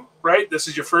coming, right? This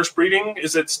is your first breeding.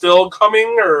 Is it still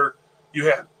coming, or you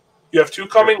have two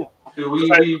coming?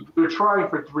 We're trying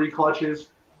for 3 clutches.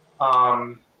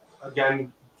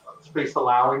 Again, space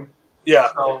allowing.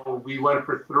 Yeah. So we went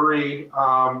for 3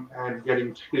 and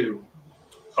getting 2.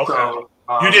 Okay. So,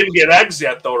 you didn't get eggs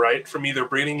yet, though, right? From either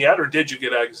breeding yet, or did you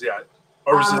get eggs yet?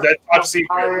 Or is that top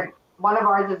secret? One of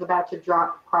ours is about to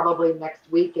drop probably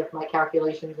next week, if my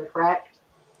calculations are correct.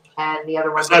 And the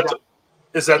other one is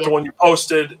that the one you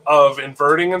posted of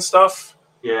inverting and stuff?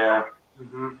 Yeah.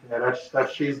 Mm-hmm. Yeah,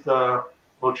 that's she's the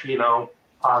Mochino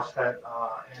Postet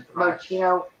Anthrax.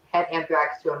 Mochino Het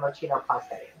Anthrax to a Mochino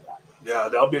Postet Anthrax. Yeah,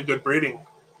 that'll be a good breeding.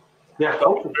 Yeah,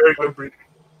 that'll be very good breeding.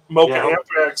 Mocha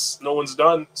Anthrax, no one's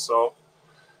done, so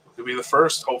it'll be the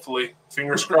first, hopefully.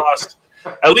 Fingers crossed.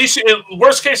 At least, in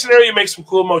worst case scenario, you make some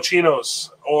cool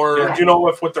Mochinos. Or do you know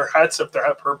if with their hets, if they're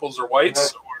het purples or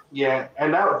whites? Yeah,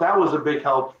 and that was a big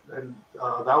help, and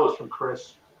that was from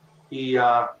Chris. He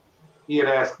had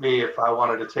asked me if I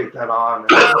wanted to take that on,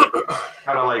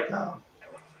 kind of like, do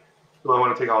I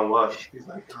want to take on what? He's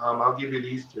like, I'll give you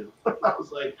these 2. I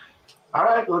was like, all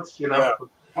right, let's, come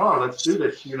on, let's do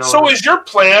this. So is your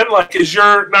plan, not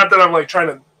that I'm like trying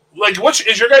to, what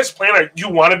is your guys' plan? Do you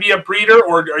want to be a breeder,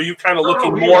 or are you kind of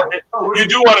looking more? You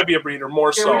do want to be a breeder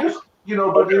more so. Just,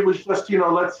 but it was just,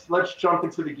 let's jump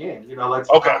into the game. Let's.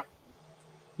 Okay.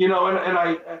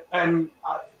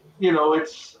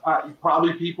 It's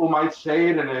probably people might say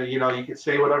it, and you could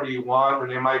say whatever you want,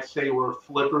 and they might say we're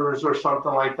flippers or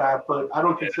something like that. But I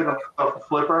don't consider myself a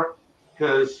flipper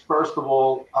because, first of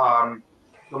all,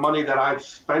 the money that I've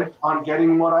spent on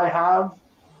getting what I have,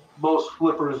 most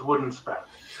flippers wouldn't spend.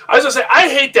 I was gonna say, I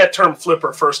hate that term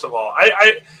flipper. First of all,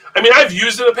 I mean, I've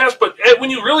used it in the past, but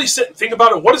when you really sit and think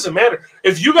about it, what does it matter?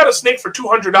 If you got a snake for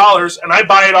 $200 and I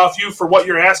buy it off you for what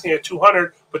you're asking at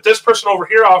 $200, but this person over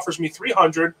here offers me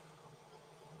 $300,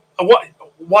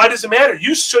 why does it matter?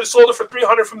 You should have sold it for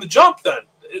 $300 from the jump. Then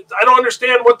I don't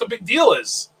understand what the big deal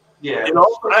is. Yeah,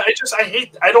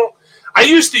 I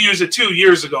used to use it 2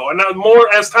 years ago, and now more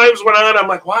as times went on, I'm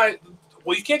like, why?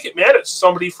 Well, you can't get mad at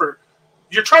somebody for.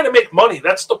 You're trying to make money.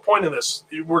 That's the point of this.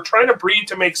 We're trying to breed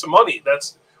to make some money.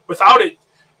 That's without it.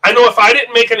 I know if I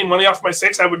didn't make any money off my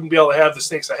snakes, I wouldn't be able to have the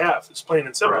snakes I have. It's plain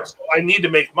and simple. Right. So I need to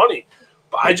make money,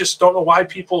 but I just don't know why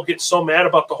people get so mad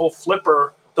about the whole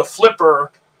flipper. The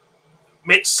flipper,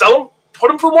 sell them, put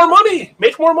them for more money,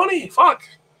 make more money. Fuck.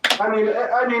 I mean,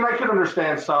 I can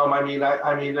understand some. I mean,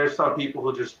 there's some people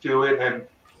who just do it and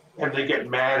they get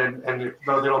mad and they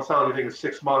don't sell anything in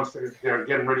 6 months. They're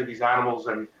getting rid of these animals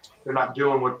and they're not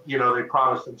doing what they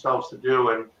promised themselves to do,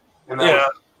 and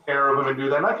that's care of them and do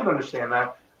that. And I can understand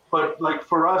that, but like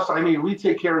for us, I mean, we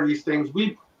take care of these things.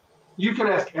 You can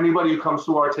ask anybody who comes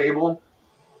to our table.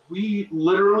 We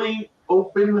literally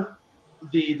open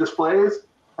the displays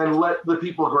and let the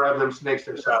people grab them snakes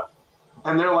themselves,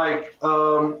 and they're like,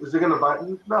 "Is it going to bite?"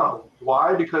 No.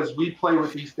 Why? Because we play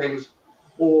with these things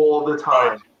all the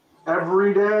time.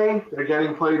 Every day they're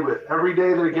getting played with. Every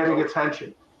day they're getting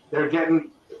attention. They're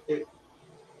getting.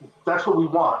 That's what we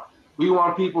want. We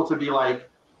want people to be like,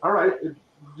 all right, it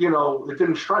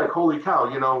didn't strike. Holy cow,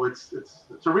 it's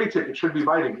a retic. It should be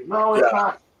biting me. No, it's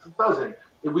not. It doesn't.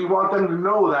 We want them to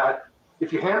know that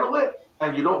if you handle it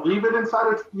and you don't leave it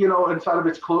inside its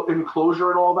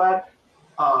enclosure and all that,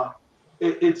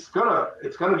 it's gonna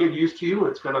get used to you.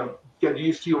 It's gonna get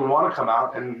used to you and want to come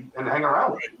out and hang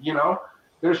around with you.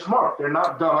 They're smart. They're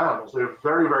not dumb animals. They're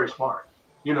very, very smart.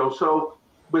 So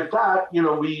with that,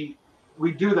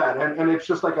 we do that. And it's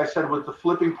just like I said with the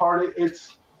flipping part,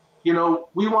 it's,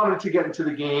 we wanted to get into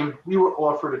the game. We were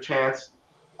offered a chance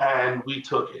and we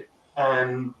took it.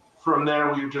 And from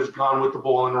there, we've just gone with the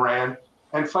ball and ran.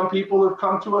 And some people have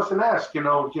come to us and asked, can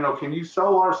you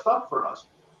sell our stuff for us?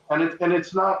 And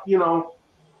it's not,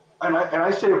 and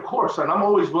I say, of course, and I'm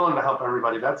always willing to help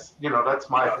everybody. That's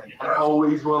my thing. I'm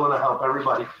always willing to help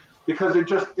everybody. because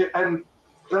and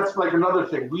that's like another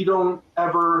thing. We don't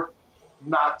ever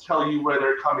not tell you where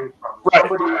they're coming from. Right.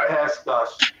 Somebody asks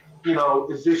us,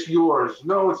 is this yours?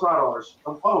 No, it's not ours.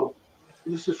 Oh,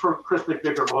 this is from Chris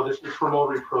McVicker, or this is from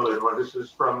Audrey Pruitt, or this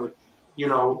is from, In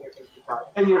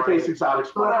Your Face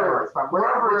Exotics, wherever it's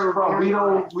from.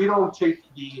 We don't take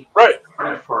the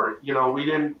credit for it. We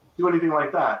didn't do anything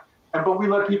like that. But we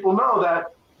let people know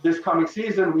that this coming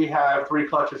season we have 3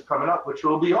 clutches coming up, which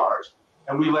will be ours.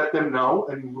 And we let them know,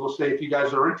 and we'll say, if you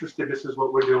guys are interested, this is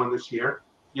what we're doing this year.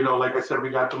 Like I said, we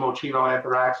got the Mochino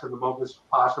Anthrax and the Mogus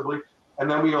possibly. And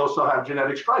then we also have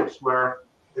Genetic Stripes, where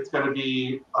it's going to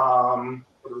be...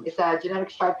 it's a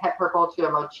Genetic Stripe Pet Purple to a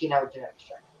Mochino Genetic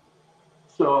Stripe.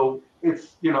 So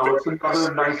it's, it's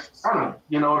another nice animal,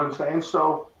 you know what I'm saying?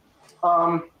 So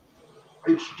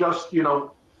it's just,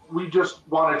 we just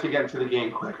wanted to get into the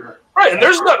game quicker. Right, and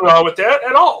there's nothing wrong with that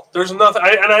at all. There's nothing,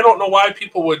 and I don't know why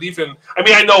people would even. I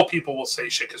mean, I know people will say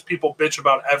shit because people bitch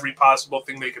about every possible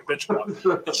thing they can bitch about.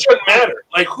 It shouldn't matter.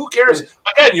 Like, who cares?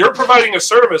 Again, you're providing a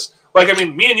service. Like, I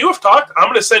mean, me and you have talked. I'm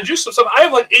going to send you some stuff. I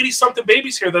have like 80-something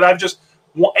babies here that I've just.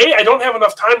 I don't have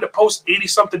enough time to post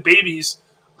 80-something babies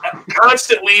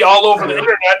constantly all over the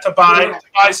internet to buy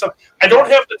some. I don't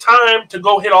have the time to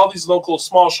go hit all these local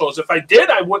small shows. If I did,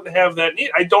 I wouldn't have that need.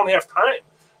 I don't have time.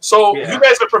 So you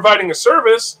guys are providing a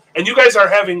service, and you guys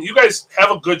have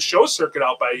a good show circuit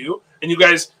out by you, and you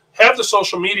guys have the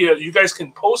social media. You guys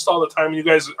can post all the time, and you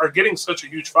guys are getting such a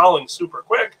huge following super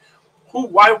quick.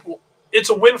 Why?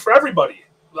 It's a win for everybody.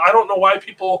 I don't know why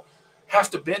people have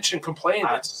to bitch and complain.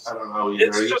 I don't know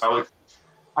either.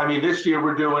 I mean, this year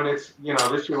we're doing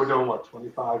what,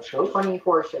 25 shows?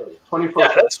 24 shows. 24 Yeah,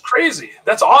 shows. that's crazy.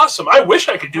 That's awesome. I wish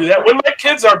I could do that. When my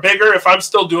kids are bigger, if I'm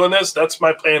still doing this, that's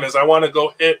my plan. Is I want to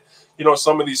go hit,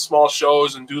 some of these small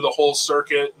shows and do the whole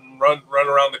circuit and run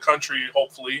around the country,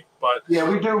 hopefully. But yeah,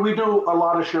 we do a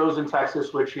lot of shows in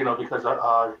Texas, which because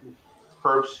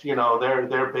Perps,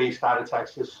 they're based out of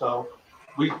Texas, so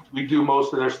we do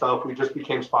most of their stuff. We just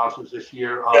became sponsors this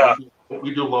year.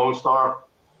 We do Lone Star.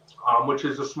 Which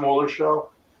is a smaller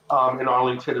show in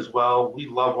Arlington as well. We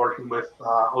love working with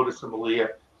Otis and Malia.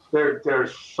 They're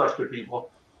such good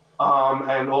people.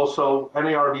 And also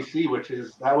NARBC,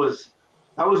 that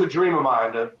was a dream of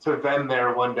mine to vend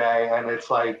there one day. And it's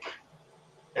like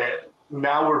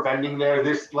now we're vending there.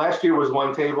 This last year was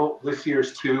 1 table. This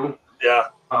year's 2. Yeah.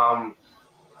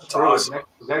 That's awesome.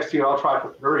 Next year I'll try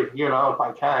for 3. If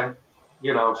I can.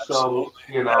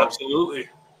 Absolutely. Absolutely.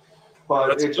 But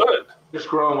that's it's good. Just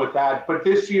growing with that. But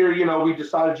this year, we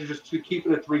decided to keep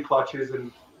it at 3 clutches, and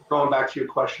going back to your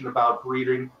question about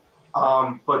breeding.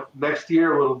 But next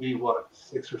year will be what,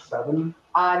 6 or 7?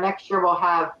 Next year we'll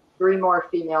have 3 more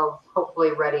females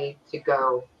hopefully ready to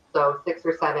go. So 6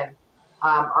 or 7.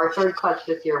 Our 3rd clutch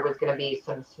this year was going to be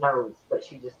some Snows, but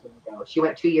she just didn't go. She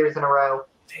went 2 years in a row.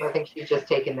 So I think she's just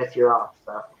taken this year off.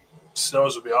 So.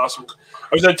 Snows would be awesome. I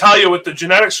was going to tell you with the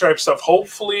genetic stripe stuff,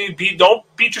 hopefully don't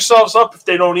beat yourselves up if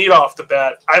they don't eat off the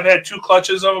bat. I've had 2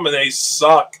 clutches of them, and they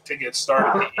suck to get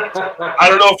started. I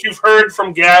don't know if you've heard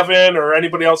from Gavin or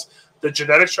anybody else. The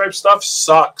genetic stripe stuff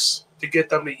sucks to get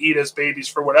them to eat as babies.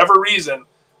 For whatever reason,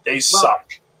 they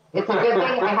suck. It's a good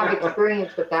thing I have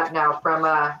experience with that now from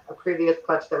a previous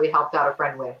clutch that we helped out a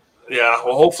friend with. Yeah,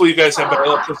 well, hopefully you guys have better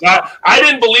luck. I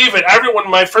didn't believe it.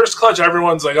 My first clutch,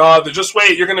 everyone's like, "Oh, just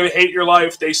wait. You're going to hate your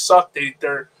life. They suck.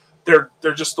 They're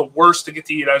just the worst to get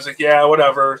to eat." I was like, "Yeah,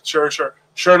 whatever. Sure."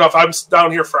 Sure enough, I'm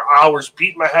down here for hours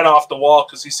beating my head off the wall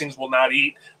because these things will not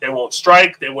eat. They won't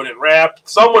strike. They wouldn't wrap.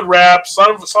 Some would wrap.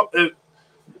 Some. Look,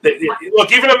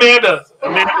 even Amanda's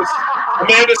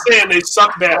saying they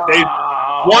suck bad. They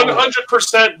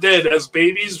 100% did as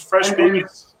babies, fresh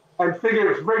babies. And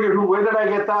figure where did I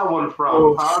get that one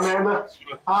from? Amanda?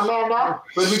 Amanda?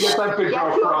 Where did we get that picture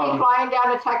from? You'll be flying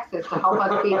down to Texas to help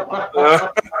us feed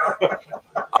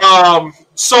them.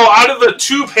 So out of the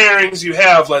 2 pairings you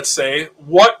have, let's say,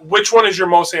 which one is your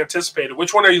most anticipated?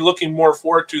 Which one are you looking more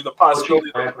forward to? The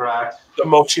possibility of the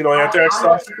Mochino Anthrax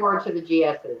stuff? I'm looking forward to the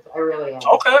GSs. I really am.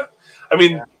 Okay. I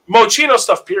mean, Mochino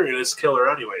stuff, period, is killer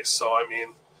anyway. So, I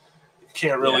mean, you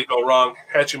can't really go wrong.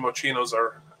 Hatchie Mochinos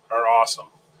are awesome.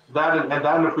 That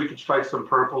and if we could strike some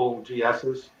purple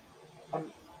GSs,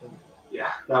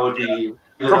 that would be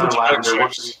lavender.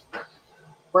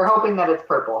 We're hoping that it's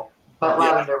purple, but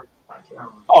lavender.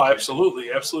 Oh, absolutely.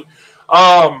 So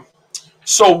I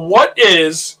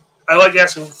like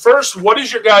asking first, what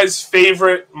is your guys'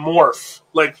 favorite morph?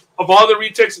 Like, of all the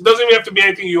Retics, it doesn't even have to be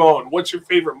anything you own. What's your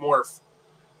favorite morph?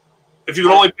 If you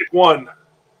could only pick one.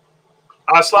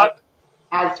 Ocelot?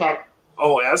 Aztec.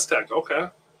 Oh, Aztec. Okay.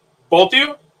 Both of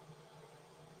you?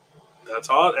 That's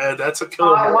all. That's a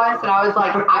killer. I once, and I was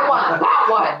like, I want that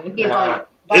one. And he's like,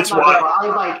 that's not good. I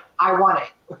was like, I want it.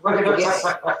 We're gonna get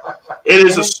it. It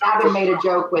is. And Gavin made a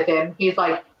joke with him. He's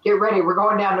like, get ready, we're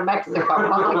going down to Mexico. I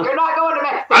was like, you're not going to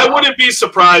Mexico. I wouldn't be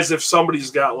surprised if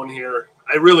somebody's got one here.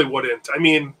 I really wouldn't. I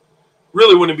mean,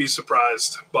 really wouldn't be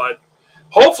surprised. But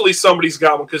hopefully somebody's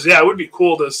got one because it would be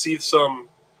cool to see some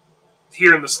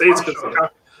here in the States because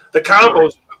the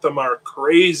combos with them are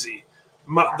crazy.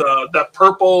 The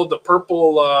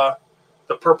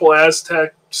purple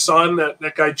Aztec sun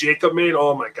that guy Jacob made.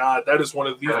 Oh my God, that is one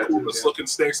of the coolest looking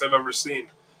snakes I've ever seen.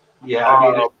 Yeah,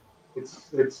 I mean,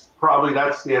 it's probably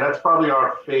that's probably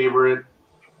our favorite.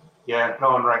 Yeah,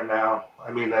 going right now.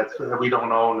 I mean, that we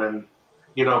don't own, and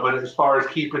but as far as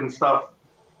keeping stuff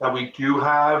that we do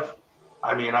have,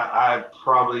 I mean, I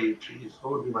probably,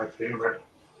 what would be my favorite?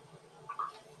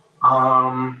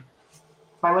 I'd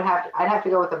have to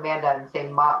go with Amanda and say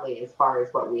Motley as far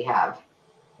as what we have,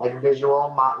 like visual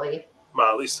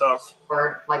Motley stuff,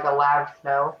 or like a lab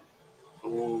snow.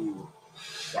 Ooh.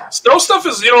 Yeah. Snow stuff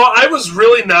is, I was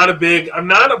really I'm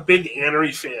not a big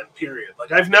Anery fan, period.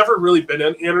 Like, I've never really been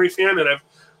an Anery fan,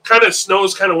 and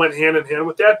Snows kind of went hand in hand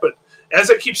with that, but as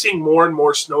I keep seeing more and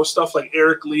more snow stuff, like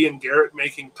Eric Lee and Garrett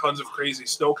making tons of crazy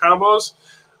snow combos,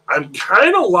 I'm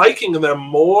kind of liking them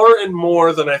more and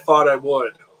more than I thought I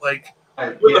would. Like,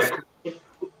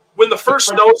 when the first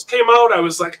snows came out, I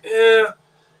was like,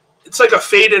 it's like a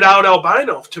faded out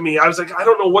albino to me. I was like, I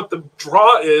don't know what the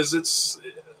draw is. It's,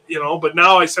 but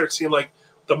now I start seeing like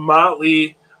the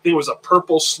Motley, I think it was a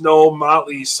purple snow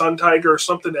Motley Sun Tiger or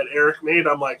something that Eric made.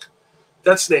 I'm like,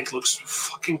 that snake looks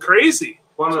fucking crazy.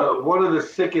 One of the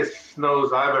sickest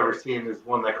snows I've ever seen is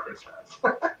one that Chris has.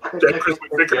 That Chris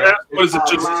McVicker has? What is it,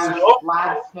 just snow?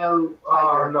 Lab snow.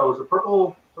 No, it's a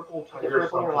purple tiger or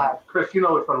something. Chris, you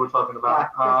know which one we're talking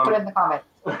about. Yeah, put it in the comments.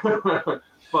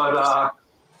 But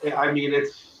I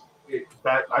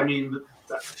mean,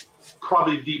 that's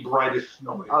probably the brightest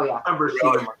snow I've ever seen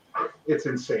in my life. It's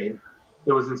insane.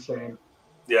 It was insane.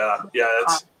 Yeah,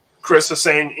 that's Chris is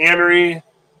saying Anery.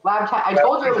 I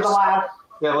told you it was a lab.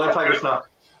 Yeah, lab tiger stuff.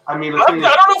 I mean, I don't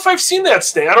know if I've seen that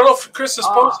snake. I don't know if Chris has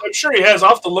posted. I'm sure he has. I'll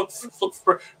have to look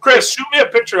for Chris. Shoot me a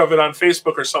picture of it on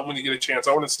Facebook or something when you get a chance.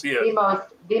 I want to see it.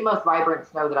 The most vibrant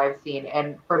snow that I've seen,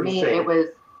 and for me, it was.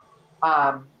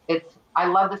 I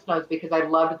love the snows because I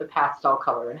loved the pastel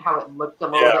color and how it looked a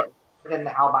little bit than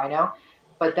the albino.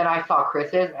 But then I saw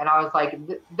Chris's, and I was like,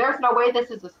 "There's no way this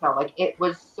is a snow. Like, it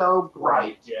was so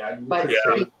bright." Yeah. But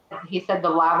he said the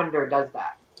lavender does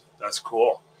that. That's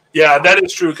cool. Yeah, that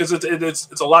is true because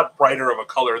it's a lot brighter of a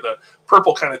color. The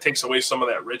purple kind of takes away some of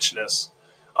that richness.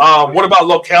 What about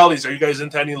localities? Are you guys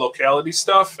into any locality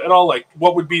stuff at all? Like,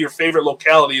 what would be your favorite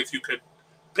locality if you could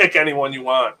pick anyone you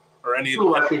want or any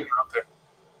out there?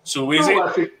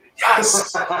 Sulawesi?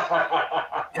 Yes.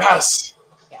 Yes.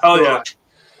 Hell yeah.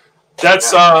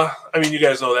 That's I mean, you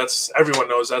guys know everyone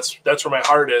knows that's where my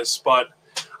heart is. But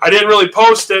I didn't really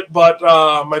post it. But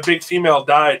my big female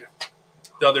died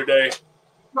the other day.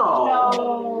 No.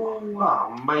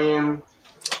 Oh, man.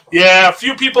 Yeah, a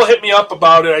few people hit me up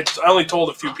about it. I only told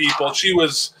a few people. She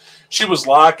was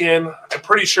lock-in. I'm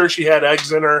pretty sure she had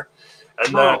eggs in her.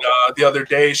 And then the other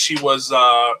day she was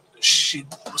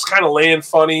kind of laying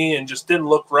funny and just didn't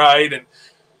look right. And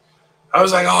I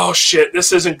was like, oh, shit,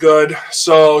 this isn't good.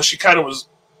 So she kind of was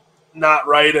not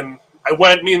right. And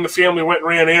me and the family went and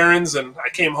ran errands. And I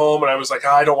came home and I was like,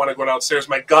 I don't want to go downstairs.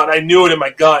 My gut, I knew it in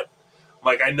my gut. I'm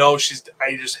like, I know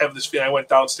I just have this feeling. I went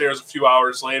downstairs a few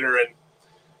hours later and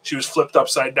she was flipped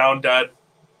upside down dead.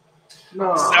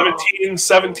 No.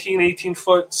 17, 18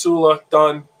 foot Sula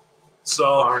done.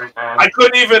 So I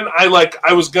couldn't even, I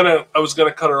was gonna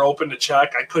cut her open to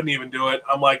check. I couldn't even do it.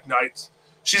 I'm like, no,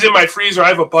 she's in my freezer. I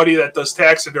have a buddy that does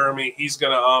taxidermy. He's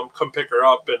gonna come pick her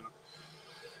up. And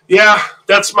yeah,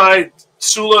 that's my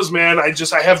Sulas, man.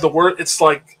 I have the word. It's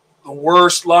like the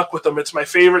worst luck with them. It's my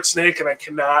favorite snake, and I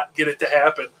cannot get it to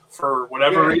happen for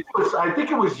whatever reason. I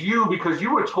think it was you because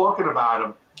you were talking about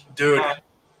him, dude.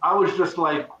 I was just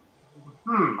like,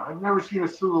 I've never seen a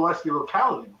Sulawesi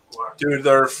locality before, dude.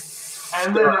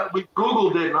 And then we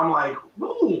Googled it, and I'm like,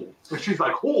 ooh. And she's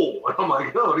like, oh. And I'm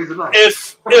like, oh, these are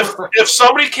nice. If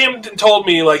somebody came and told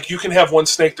me, like, you can have one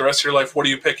snake the rest of your life, what are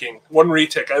you picking? One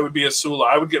Retic, I would be a Sula.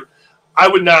 I would get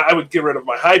rid of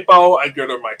my hypo. I'd get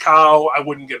rid of my cow. I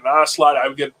wouldn't get an ocelot. I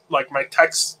would get, like, my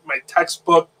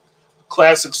textbook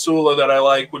classic Sula that I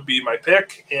like would be my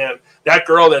pick. And that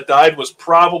girl that died was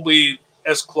probably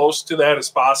as close to that as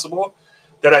possible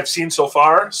that I've seen so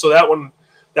far. So that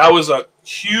was a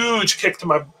huge kick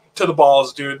to the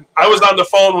balls, dude. I was on the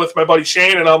phone with my buddy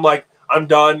Shane, and I'm like, I'm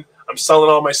done. I'm selling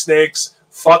all my snakes.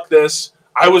 fuck this.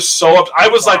 I was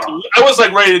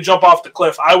like ready to jump off the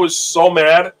cliff. I was so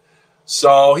mad.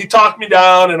 So he talked me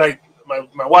down, and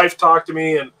my wife talked to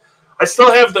me, and I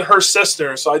still have her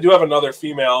sister, so I do have another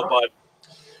female, but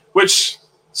which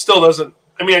still doesn't.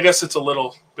 I mean, I guess it's a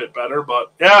little bit better,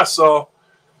 but yeah. So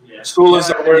school is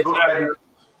where it's at.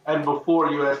 And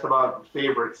before you asked about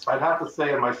favorites, I'd have to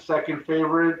say my second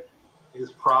favorite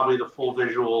is probably the full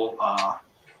visual,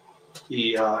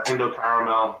 the Indo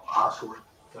Caramel sword.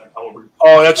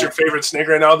 Oh, that's your favorite snake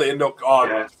right now, the Indo. Oh,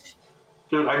 yeah.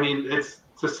 Dude, I mean, it's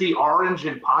to see orange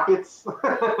in pockets, and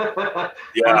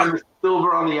then the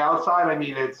silver on the outside. I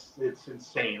mean, it's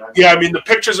insane. I mean, the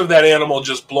pictures of that animal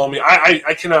just blow me.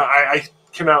 I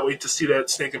cannot wait to see that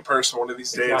snake in person one of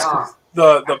these days. Yeah.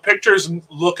 The pictures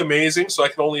look amazing, so I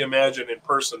can only imagine in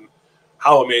person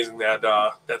how amazing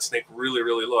that snake really,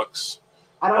 really looks.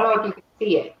 I don't know if you can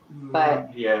see it,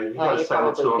 but you gotta send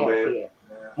it to him, babe.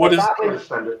 What is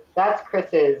that's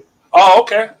Chris's. Oh,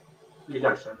 okay. You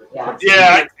gotta send it.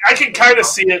 Yeah, I can kind of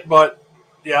see it, but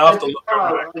I'll have to look.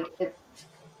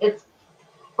 It's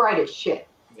bright as shit.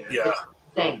 Yeah.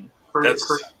 Thing. Crazy.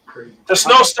 The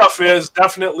snow stuff is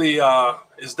definitely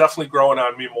growing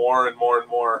on me more and more and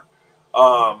more.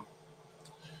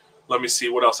 Let me see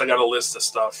what else. I got a list of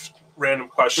stuff. Random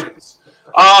questions.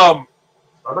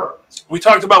 We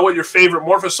talked about what your favorite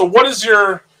morph is. So what is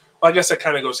your? Well, I guess that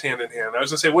kind of goes hand in hand. I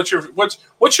was gonna say, what's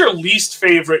your least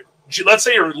favorite? Let's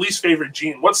say your least favorite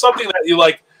gene. What's something that you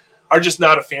like are just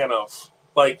not a fan of?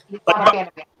 Like not a fan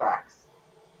of anthrax.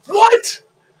 What?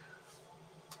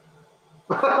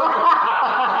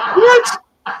 What?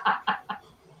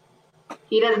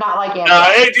 He does not like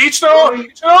anthrax. Hey, each their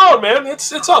own, man.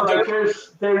 It's all good.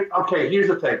 Okay, here's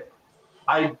the thing.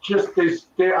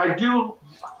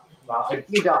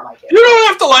 You don't like it. You don't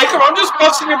have to like them. I'm just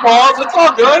busting your balls. It's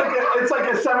all good. It's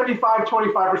like a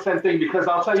 75-25% thing because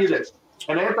I'll tell you this.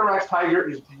 An anthrax tiger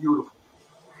is beautiful.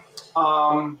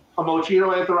 A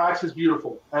Mochino anthrax is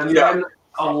beautiful. And then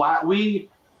Aubrey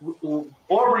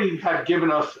had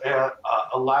given us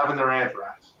a lavender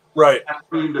anthrax. Right. I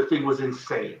mean, the thing was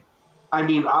insane. I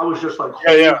mean, I was just like,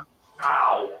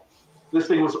 wow. This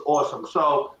thing was awesome.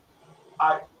 So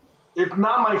it's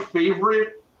not my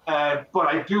favorite. But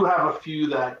I do have a few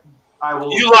that I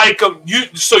will. You like them?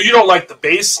 So you don't like the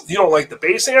base? You don't like the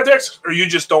base anthrax, or you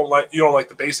just don't like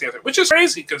the base anthrax? Which is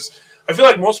crazy because I feel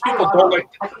like most people don't like.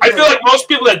 I feel like most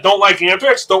people that don't like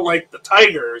anthrax don't like the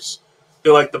tigers.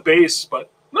 They like the base, but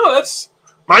no,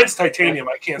 mine's titanium.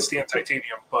 I can't stand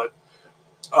titanium, but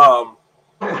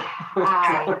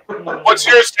what's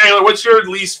yours, Taylor? What's your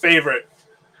least favorite?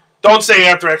 Don't say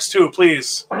anthrax too,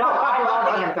 please. No, I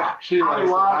love anthrax. I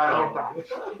love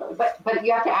anthrax. But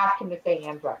you have to ask him to say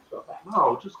anthrax real fast.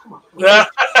 No, just come on. Yeah,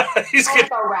 he's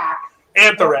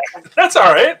anthrax. That's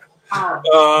all right.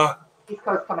 East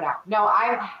Coast coming out. No,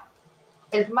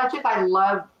 as much as I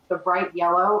love the bright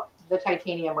yellow, the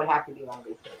titanium would have to be one of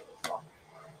these things as well.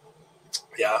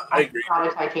 Yeah, I agree. I'm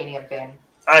not a titanium fan.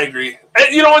 I agree.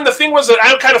 And, and the thing was that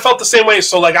I kind of felt the same way.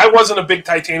 So, I wasn't a big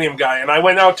titanium guy, and I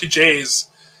went out to Jay's.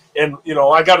 And,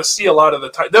 I got to see a lot of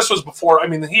the this was before. I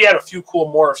mean, he had a few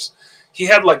cool morphs. He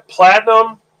had,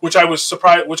 platinum, which I was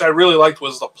surprised, which I really liked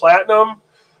was the platinum.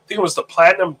 I think it was the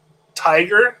platinum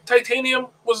tiger titanium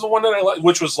was the one that I liked,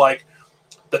 which was,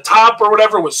 the top or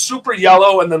whatever was super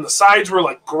yellow, and then the sides were,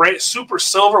 gray, super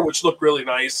silver, which looked really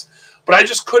nice. But I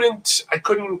just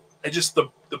the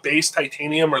base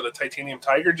titanium or the titanium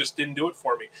tiger just didn't do it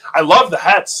for me. I love the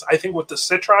hets. I think what the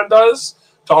Citron does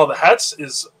to all the hets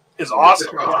is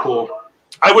awesome. That's cool.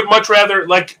 I would much rather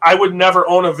I would never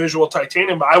own a visual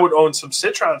titanium, but I would own some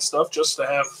Citron stuff just to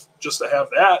have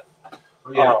that.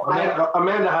 Yeah,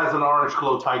 Amanda has an orange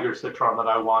glow tiger Citron that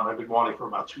I want. I've been wanting for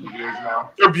about 2 years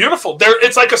now. They're beautiful.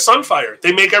 It's like a Sunfire.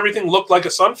 They make everything look like a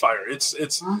Sunfire. It's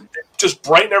just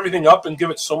brighten everything up and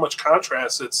give it so much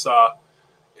contrast. It's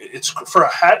for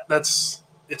a hat.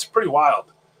 It's pretty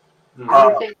wild. I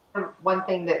would say one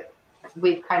thing that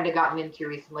we've kind of gotten into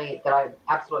recently that I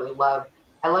absolutely love.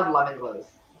 I love lemon glows.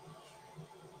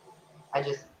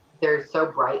 They're so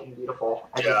bright and beautiful.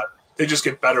 They just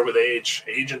get better with age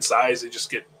and size. They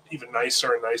just get even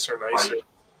nicer and nicer and nicer.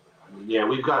 Yeah,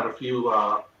 we've gotten a few.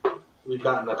 We've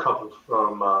gotten a couple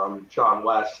from John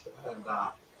West,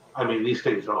 and these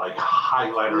things are like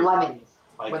highlighter lemons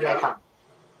when they come.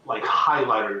 Like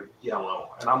highlighter yellow,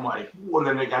 and I'm like, and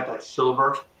then they got that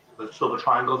silver. The silver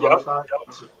triangles on the side.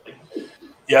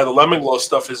 Yeah, the lemon glow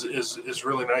stuff is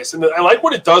really nice, and I like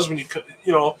what it does when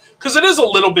because it is a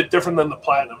little bit different than the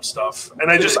platinum stuff,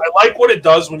 and I like what it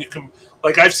does when you can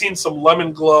I've seen some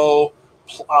lemon glow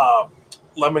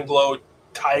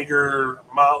tiger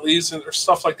motleys or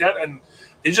stuff like that, and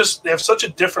they have such a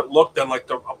different look than like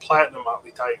a platinum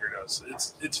Motley Tiger does.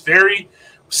 It's very,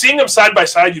 seeing them side by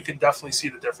side, you can definitely see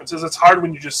the differences. It's hard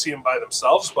when you just see them by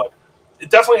themselves, but it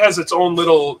definitely has its own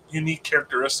little unique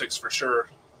characteristics for sure.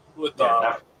 With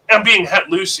and being Het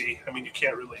Lucy, I mean, you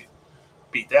can't really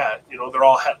beat that. You know, they're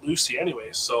all Het Lucy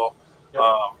anyways, so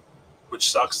which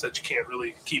sucks that you can't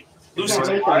really keep Lucy's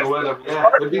alive.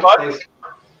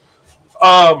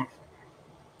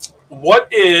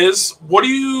 What is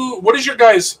your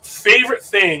guys' favorite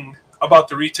thing about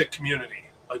the Retic community?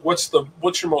 Like,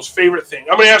 what's your most favorite thing?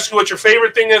 I'm going to ask you what your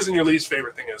favorite thing is and your least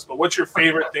favorite thing is, but what's your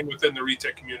favorite thing within the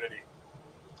Retic community?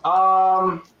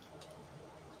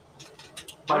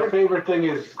 My favorite thing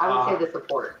is... I would say the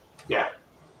support. Yeah.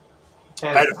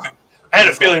 I had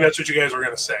a feeling that's what you guys were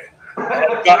going to say.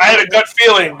 I had a gut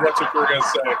feeling that's what you were going to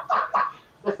say.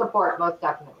 The support, most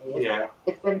definitely.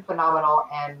 It's been phenomenal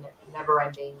and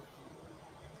never-ending.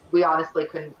 We honestly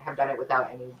couldn't have done it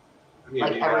without everyone.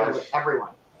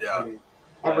 Yeah.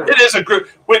 Everyone. It is a group.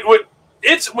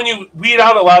 It's when you weed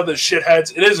out a lot of the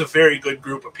shitheads, it is a very good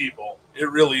group of people. It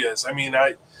really is. I mean,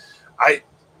 I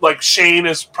like Shane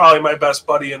is probably my best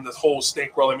buddy in the whole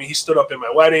snake world. I mean, he stood up in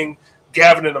my wedding.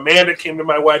 Gavin and Amanda came to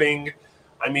my wedding.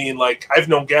 I mean, like, I've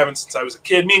known Gavin since I was a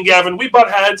kid. Me and Gavin, we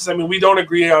butt heads. I mean, we don't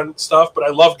agree on stuff, but I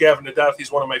love Gavin to death.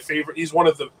 He's one of my favorite. He's one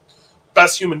of the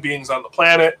best human beings on the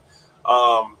planet.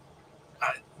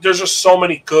 There's just so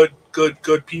many good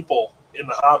people in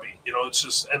the hobby. You know, it's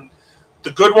just, and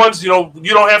the good ones, you know,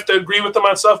 you don't have to agree with them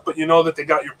on stuff, but you know that they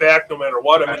got your back no matter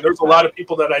what. I mean, there's a lot of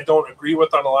people that I don't agree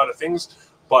with on a lot of things,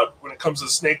 but when it comes to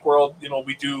the snake world, you know,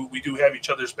 we do have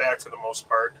each other's back for the most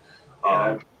part.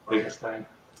 Biggest thing.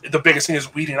 The biggest thing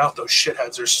is weeding out those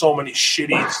shitheads. There's so many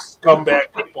shitty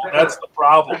scumbag people. That's the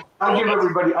problem. I give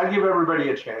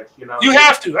everybody a chance. You know, you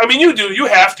have to. I mean, you do. You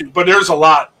have to. But there's a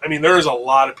lot. I mean, there's a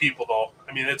lot of people though.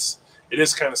 I mean, it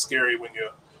is kind of scary when you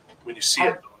see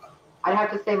it. I have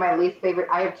to say my least favorite.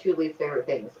 I have two least favorite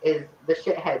things. Is the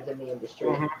shitheads in the industry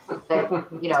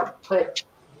that put.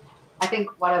 I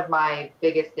think one of my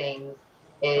biggest things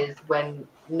is when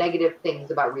negative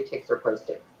things about Retics are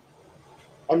posted.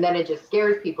 And then it just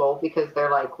scares people because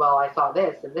they're like, well, I saw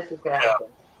this and this is going to happen.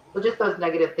 So just those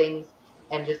negative things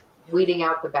and just weeding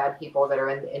out the bad people that are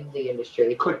in the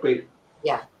industry. Clickbait.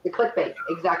 Yeah, the clickbait.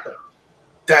 Exactly.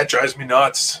 That drives me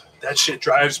nuts. That shit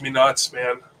drives me nuts,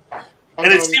 man. Yeah.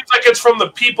 And it seems like it's from the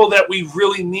people that we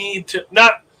really need to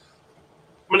not,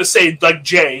 I'm going to say like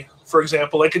Jay, for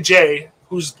example, like a Jay,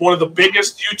 who's one of the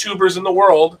biggest YouTubers in the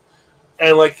world.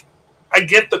 And like, I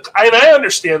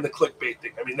understand the clickbait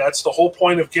thing. I mean, that's the whole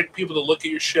point of getting people to look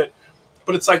at your shit.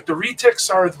 But it's like the Retics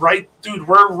are right, dude.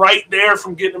 We're right there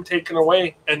from getting them taken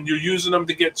away, and you're using them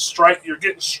to you're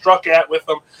getting struck at with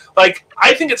them. Like,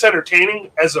 I think it's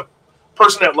entertaining as a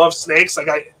person that loves snakes.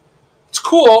 Like, it's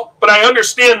cool, but I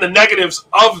understand the negatives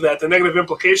of that, the negative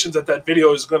implications that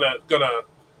video is gonna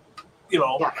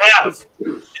have.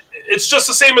 It's just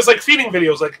the same as like feeding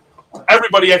videos, like.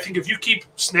 Everybody, I think if you keep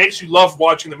snakes, you love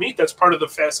watching them eat. That's part of the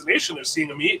fascination of seeing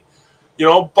them eat,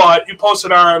 but you post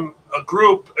it on a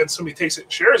group and somebody takes it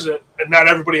and shares it, and not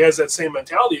everybody has that same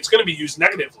mentality. It's going to be used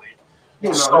negatively.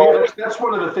 That's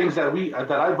one of the things that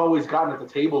I've always gotten at the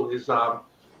table is, you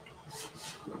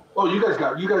guys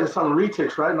have some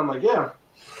Retics, right? And I'm like, yeah.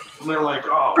 And they're like,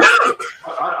 oh,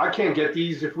 I can't get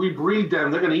these. If we breed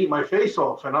them, they're going to eat my face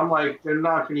off. And I'm like, they're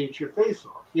not going to eat your face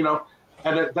off,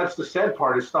 And that's the sad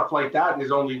part is stuff like that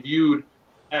is only viewed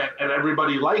and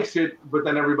everybody likes it, but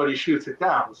then everybody shoots it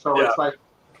down. So it's like,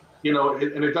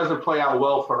 and it doesn't play out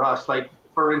well for us. Like,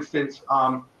 for instance,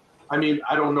 I mean,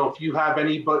 I don't know if you have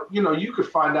any, but, you could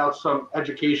find out some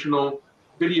educational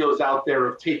videos out there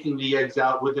of taking the eggs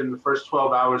out within the first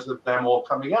 12 hours of them all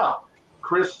coming out.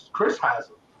 Chris has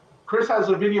them. Chris has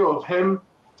a video of him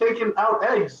taking out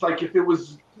eggs, like if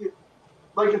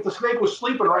the snake was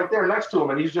sleeping right there next to him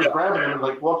and he's just grabbing him and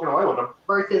like walking away with him.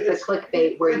 Versus the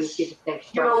clickbait where you see the snake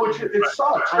stretching. It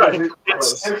sucks.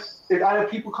 I have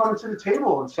people coming to the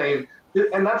table and saying,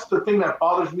 and that's the thing that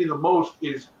bothers me the most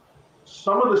is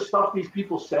some of the stuff these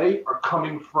people say are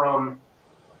coming from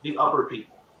the upper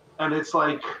people. And it's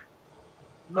like,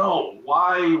 no,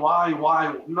 why?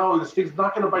 No, this thing's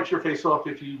not going to bite your face off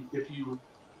if you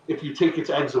take its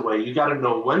eggs away. You got to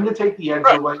know when to take the eggs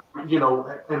away,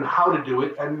 and how to do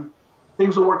it, and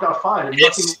things will work out fine. And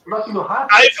nothing will happen.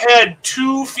 I've had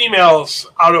 2 females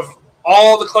out of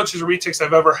all the clutches of Retics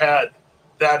I've ever had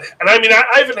that, and I mean, I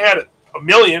haven't had a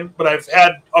million, but I've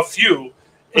had a few,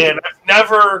 and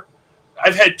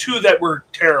I've had 2 that were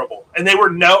terrible, and they were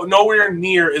nowhere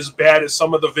near as bad as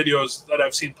some of the videos that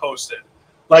I've seen posted.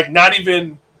 Like, not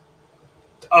even,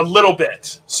 a little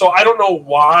bit. So I don't know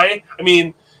why. I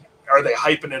mean, are they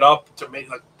hyping it up to make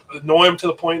like annoy him to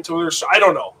the point to where I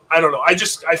don't know.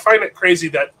 I find it crazy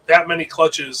that many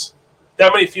clutches,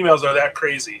 that many females are that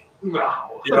crazy.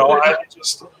 No. You know,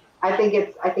 I think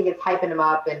it's hyping them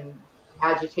up and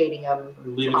agitating them.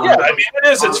 Yeah, I mean it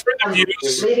is. It's for the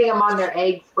views. Leaving them on their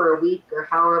eggs for a week or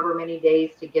however many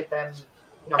days to get them.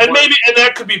 You know, and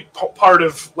that could be part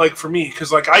of like for me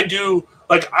because like I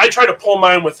try to pull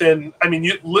mine within. I mean,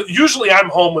 usually I'm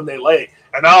home when they lay,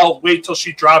 and I'll wait till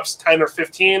she drops 10 or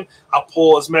 15. I'll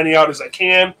pull as many out as I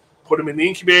can, put them in the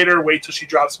incubator, wait till she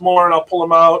drops more, and I'll pull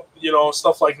them out. You know,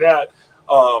 stuff like that.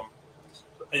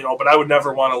 You know, but I would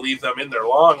never want to leave them in there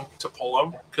long to pull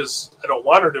them because I don't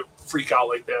want her to freak out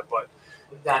like that. But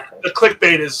exactly. The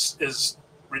clickbait is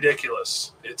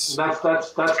ridiculous. It's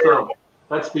that's terrible.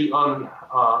 That's the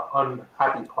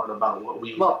unhappy part about what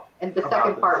we. Well, and the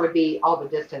second part would be all the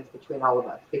distance between all of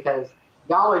us because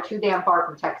y'all are too damn far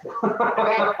from Texas.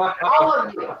 Okay? All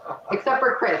of you, except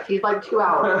for Chris. He's like 2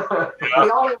 hours. Yeah.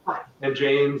 The only one. And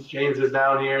James is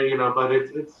down here, you know. But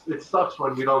it sucks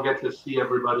when we don't get to see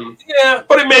everybody. Yeah,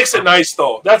 but it makes it nice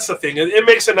though. That's the thing. It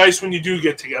makes it nice when you do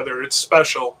get together. It's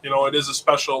special. You know, it is a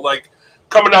special like.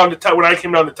 Coming down to when I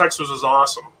came down to Texas was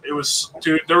awesome. It was,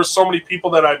 dude. There were so many people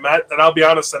that I met that I'll be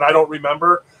honest that I don't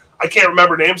remember. I can't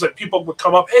remember names. Like people would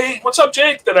come up, hey, what's up,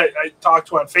 Jake? That I talked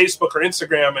to on Facebook or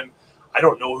Instagram, and I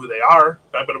don't know who they are.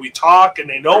 But we talk, and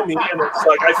they know me, and it's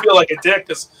like I feel like a dick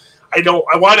because I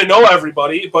want to know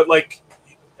everybody, but like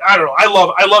I don't know.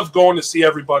 I love going to see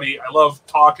everybody. I love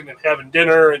talking and having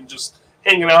dinner and just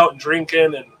hanging out and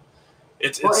drinking, and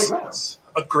it's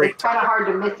a great It's kind of hard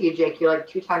to miss you, Jake. You're like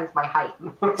 2 times my height.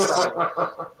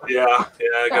 So. Yeah,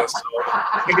 I guess so.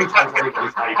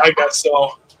 I guess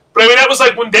so. But I mean, that was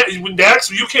like when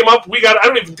Dax, you came up, I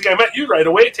don't even think I met you right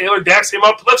away, Taylor. Dax came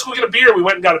up, let's go get a beer. We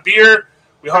went and got a beer.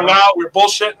 We hung out. We were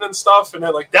bullshitting and stuff. And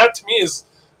then, like, that to me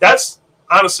that's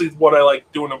honestly what I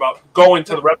like doing about going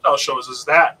to the reptile shows is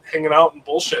that, hanging out and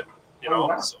bullshitting, you know?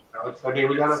 Yeah. So. I mean,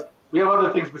 we have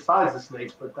other things besides the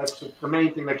snakes, but that's the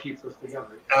main thing that keeps us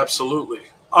together. Absolutely.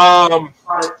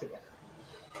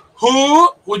 Who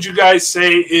would you guys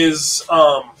say is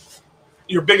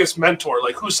your biggest mentor?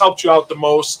 Like, who's helped you out the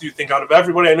most, do you think, out of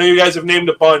everybody? I know you guys have named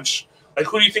a bunch. Like,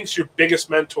 who do you think is your biggest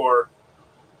mentor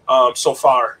so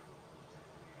far?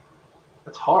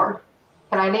 It's hard.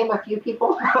 Can I name a few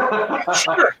people?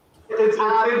 Sure.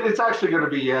 It's actually going to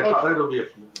be, it'll be a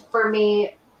few. For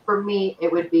me,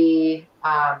 it would be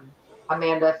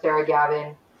Amanda, Sarah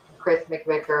Gavin, Chris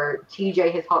McVicker.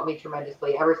 TJ has helped me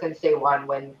tremendously ever since day one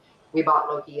when we bought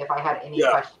Loki. If I had any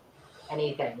questions,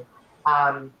 anything,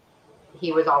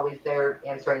 he was always there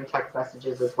answering text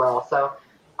messages as well. So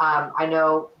I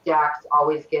know Dax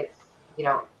always gets,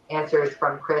 answers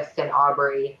from Chris and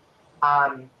Aubrey.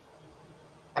 I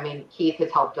mean, Keith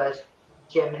has helped us.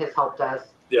 Jim has helped us.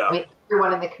 Yeah. I mean,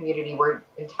 everyone in the community we're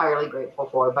entirely grateful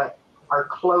for, but our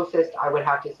closest, I would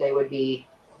have to say, would be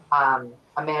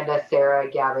Amanda,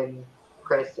 Sarah, Gavin,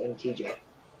 Chris, and TJ.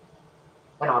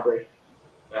 And Aubrey.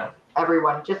 Yeah.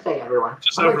 Everyone. Just say everyone.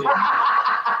 Just everyone. Well,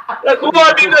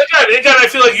 I mean, again, I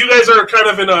feel like you guys are kind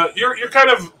of you're kind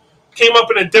of came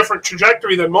up in a different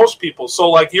trajectory than most people. So,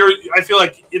 like, I feel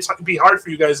like it'd be hard for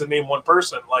you guys to name one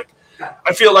person. Like,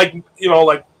 I feel like,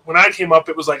 like when I came up,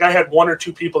 it was like I had 1 or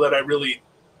 2 people that I really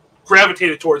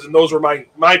gravitated towards, and those were my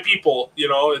people. You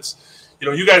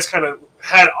guys kind of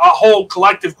had a whole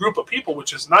collective group of people,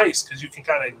 which is nice because you can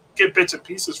kind of get bits and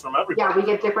pieces from everybody. Yeah, we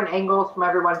get different angles from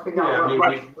everyone. Figure out what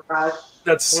works for us.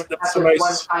 That's nice.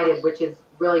 One-sided, which is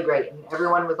really great, and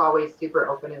everyone was always super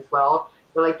open as well.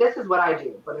 They're like, this is what I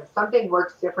do, but if something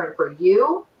works different for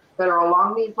you that are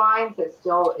along these lines, that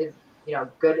still is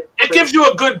good. It gives you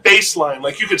a good baseline.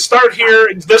 Like, you could start here,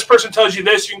 and this person tells you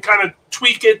this. You can kind of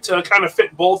tweak it to kind of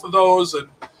fit both of those, and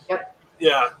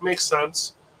makes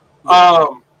sense.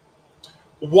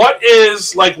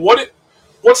 What's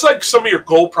like some of your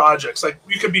goal projects? Like,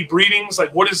 you could be breedings.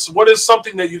 Like, what is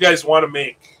something that you guys want to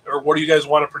make, or what do you guys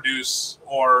want to produce?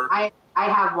 Or I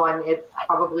have one. It's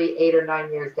probably 8 or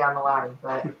 9 years down the line,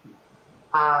 but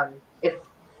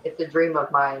it's a dream of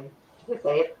mine. Should I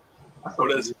say it?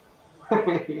 What is it?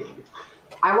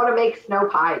 I want to make snow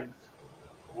pies.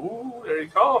 Ooh, there you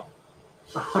go.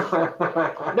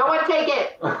 No one take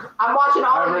it. I'm watching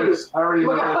all of you.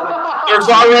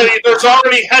 There's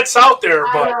already heads out there,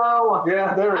 but I know.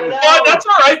 Yeah, there is. But that's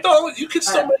all right though. You can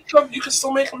still make them. You can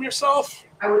still make them yourself.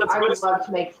 I would love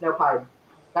to make snow pies.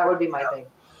 That would be my thing.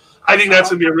 I think that's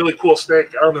gonna be a really cool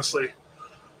snake, honestly.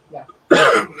 Yeah.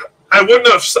 I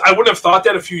wouldn't have thought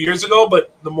that a few years ago,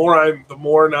 but the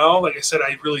more now, like I said,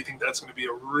 I really think that's gonna be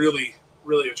a really,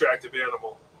 really attractive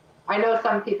animal. I know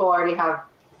some people already have,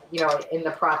 in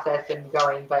the process and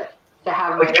going, but to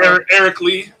have like Eric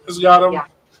Lee has got them.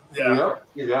 Yeah.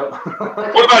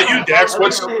 What about you, Dax?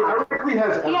 Eric Lee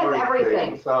has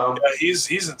everything. So yeah, he's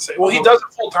insane. Well, he does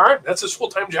it full time. That's his full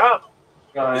time job.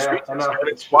 I know.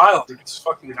 It's wild. It's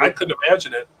fucking. I couldn't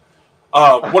imagine it.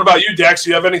 What about you, Dax? Do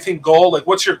you have anything goal? Like,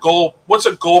 what's your goal? What's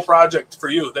a goal project for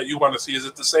you that you want to see? Is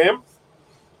it the same?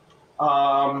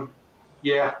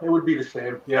 Yeah, it would be the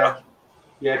same.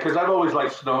 Yeah, because I've always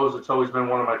liked snows. It's always been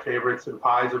one of my favorites, and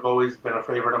pies have always been a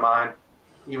favorite of mine,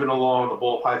 even along the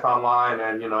ball python line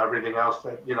and everything else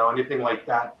that anything like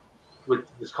that with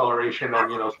discoloration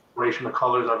and separation of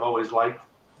colors I've always liked.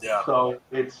 Yeah. So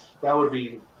that would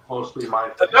be mostly my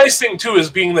thing. The nice thing too is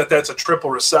being that that's a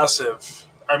triple recessive.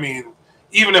 I mean,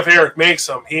 even if Eric makes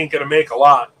them, he ain't gonna make a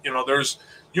lot.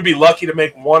 You'd be lucky to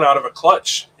make one out of a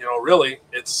clutch. Really,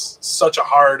 it's such a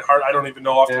hard. I don't even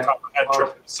know off the top of my head.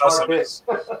 Triple recessive is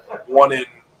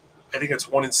I think it's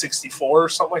 1 in 64 or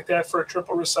something like that for a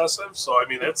triple recessive. So I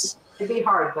mean, it'd be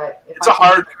hard, but it's a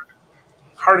hard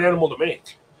animal to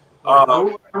make.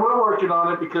 We're working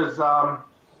on it because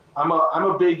I'm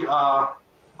a big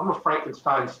I'm a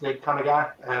Frankenstein snake kind of guy,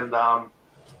 and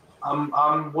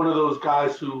I'm one of those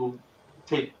guys who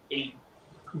take 8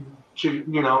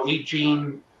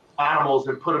 gene animals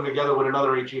and put them together with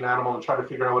another 8 gene animal and try to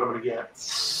figure out what I'm going to get.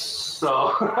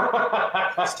 So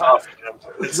it's tough.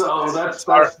 So that's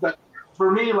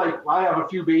for me. Like, I have a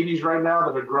few babies right now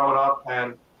that are growing up,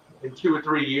 and in 2 or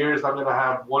 3 years, I'm going to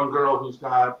have one girl who's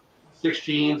got 6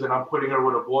 genes, and I'm putting her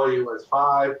with a boy who has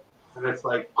 5. And it's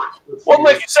like,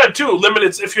 like you said too,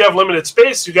 if you have limited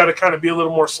space, you got to kind of be a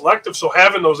little more selective. So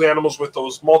having those animals with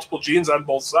those multiple genes on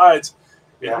both sides,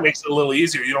 it makes it a little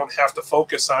easier. You don't have to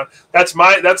focus on. That's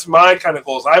my kind of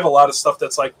goals. I have a lot of stuff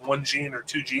that's like 1 gene or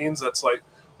 2 genes. That's like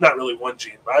not really 1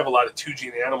 gene, but I have a lot of 2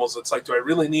 gene animals. It's like, do I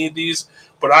really need these?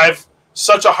 But I've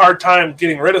such a hard time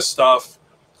getting rid of stuff.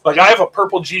 Like, I have a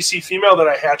purple GC female that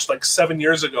I hatched like 7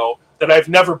 years ago that I've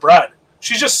never bred.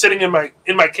 She's just sitting in my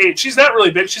cage. She's not really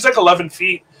big. She's like 11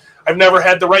 feet. I've never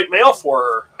had the right male for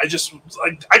her.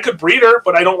 I could breed her,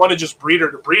 but I don't want to just breed her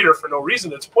for no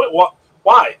reason. It's point.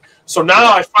 Why? So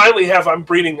now I finally I'm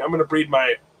breeding. I'm going to breed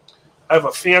I have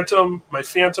my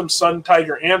phantom sun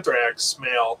tiger anthrax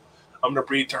male. I'm going to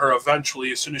breed to her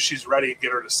eventually as soon as she's ready,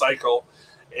 get her to cycle,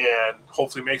 and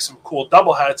hopefully make some cool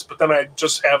double heads. But then I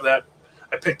just have that.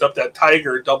 I picked up that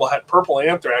tiger double head purple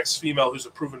anthrax female who's a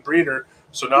proven breeder.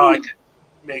 So now I can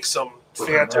make some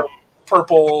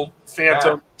purple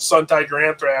sun tiger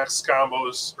anthrax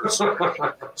combos or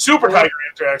super tiger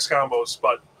anthrax combos.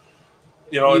 But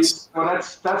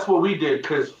that's what we did,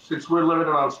 because since we're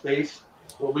limited on space,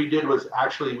 what we did was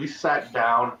actually we sat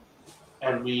down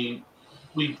and we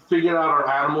figured out our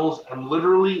animals, and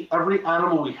literally every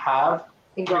animal we have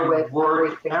can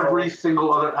work every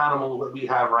single other animal that we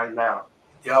have right now.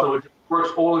 Yep. So it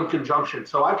works all in conjunction.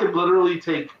 So I could literally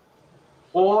take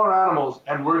all our animals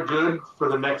and we're good for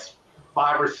the next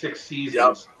 5 or 6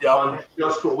 seasons on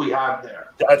just what we have there.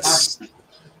 That's a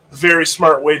very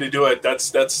smart way to do it. That's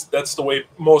the way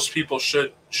most people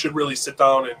should really sit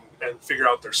down and figure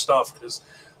out their stuff, because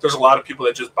there's a lot of people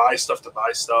that just buy stuff to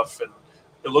buy stuff, and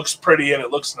it looks pretty and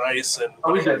it looks nice, and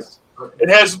it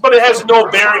has no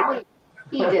bearing.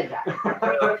 He did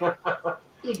that.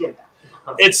 He did that.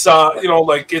 It's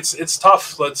it's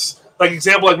tough. Let's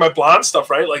example like my blonde stuff,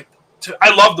 right? Like,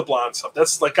 I love the blonde stuff.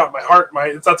 That's like got my heart.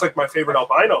 That's like my favorite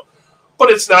albino,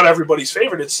 but it's not everybody's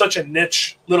favorite. It's such a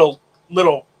niche little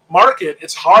market.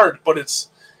 It's hard, but it's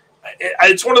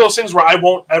one of those things where I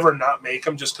won't ever not make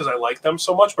them just because I like them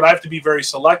so much. But I have to be very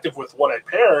selective with what I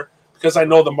pair, because I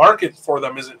know the market for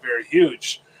them isn't very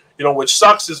huge. Which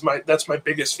sucks is that's my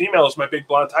biggest female is my big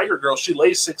blonde tiger girl. She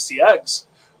lays 60 eggs.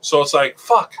 So it's like,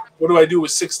 fuck, what do I do with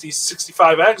 60,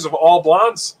 65 eggs of all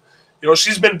blondes?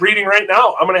 She's been breeding right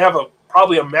now. I'm going to have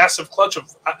probably a massive clutch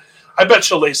of, I bet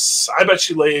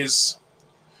she lays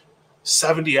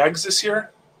 70 eggs this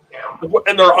year. Yeah.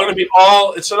 And they're going to be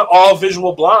all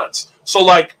visual blondes. So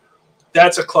like,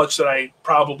 that's a clutch that I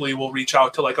probably will reach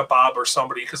out to like a Bob or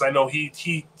somebody, because I know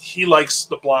he likes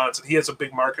the blondes and he has a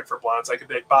big market for blondes. I could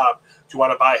be like, Bob, do you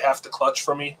want to buy half the clutch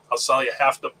from me? I'll sell you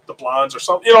half the blondes or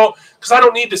something, because I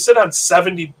don't need to sit on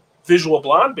 70 visual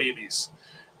blonde babies.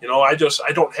 I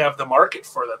don't have the market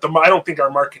for that. I don't think our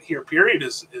market here, period,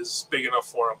 is big enough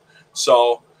for them.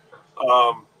 So,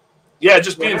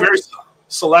 just being very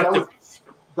selective.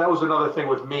 That was another thing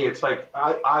with me. It's like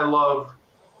I love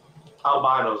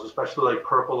albinos, especially like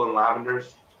purple and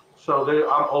lavenders. So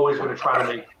I'm always going to try to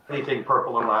make anything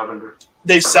purple and lavender.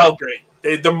 They sell great.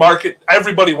 The market,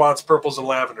 everybody wants purples and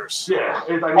lavenders. Yeah,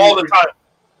 all the time.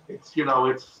 It's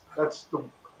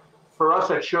for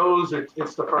us at shows,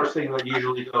 it's the first thing that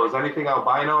usually goes. Anything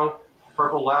albino,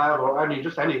 purple lab, or I mean,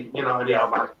 just any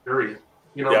albino period.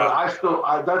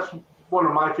 But that's one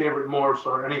of my favorite morphs,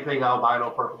 or anything albino,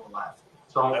 purple lab.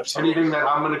 So anything that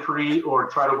I'm going to create or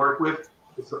try to work with,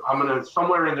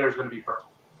 somewhere in there is going to be purple.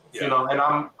 Yeah. And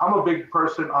I'm a big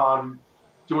person on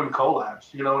doing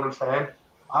collabs. You know what I'm saying?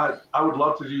 I would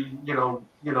love to do,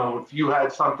 if you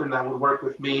had something that would work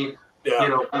with me,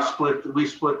 we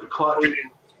split the clutch.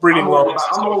 I'm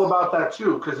all about that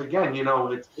too, because again,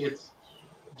 it's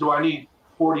do I need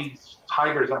 40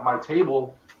 tigers at my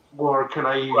table, or can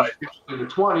I use 15 to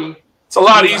 20? It's a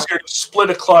lot easier to split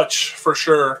a clutch for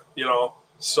sure,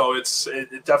 So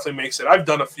it definitely makes it. I've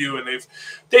done a few, and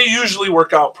they usually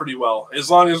work out pretty well as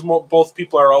long as both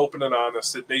people are open and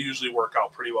honest. They usually work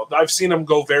out pretty well. I've seen them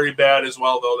go very bad as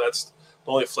well, though. That's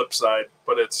the only flip side.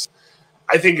 But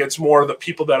I think it's more the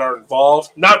people that are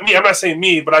involved. Not me. I'm not saying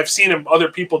me, but I've seen other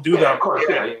people do them. Of course,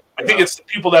 I think it's the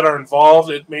people that are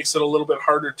involved. It makes it a little bit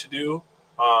harder to do.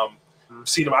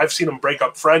 I've seen them break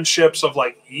up friendships of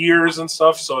like years and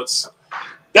stuff. So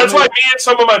that's why me and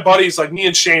some of my buddies, like me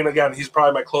and Shane, again, he's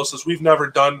probably my closest. We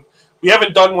haven't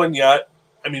done one yet.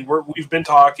 I mean, we've been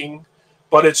talking,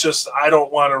 but it's just I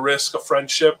don't want to risk a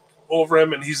friendship over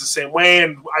him, and he's the same way.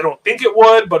 And I don't think it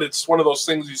would, but it's one of those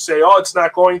things you say, oh, it's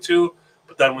not going to.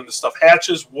 But then when the stuff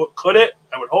hatches, what could it?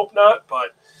 I would hope not,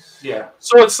 but yeah.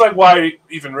 So it's like, why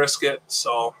even risk it?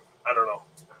 So I don't know.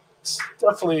 It's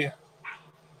definitely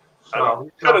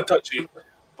kind of touchy.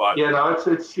 But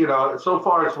it's so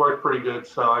far it's worked pretty good.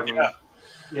 So I mean,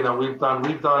 we've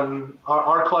done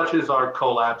our clutches are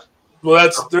collabs. Well,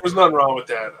 there's nothing wrong with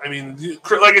that. I mean,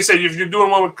 like I said, if you're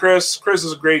doing one with Chris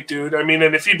is a great dude. I mean,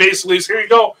 and if he basically is, here you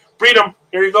go, breed him,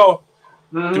 here you go.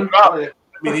 Mm-hmm. Do it up. I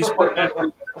mean, he's.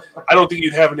 I don't think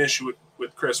you'd have an issue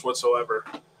with Chris whatsoever.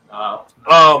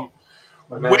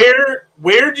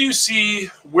 Where do you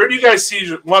guys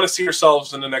want to see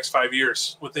yourselves in the next 5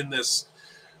 years within this,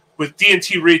 with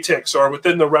DNT Retics or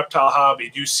within the reptile hobby?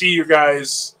 Do you see you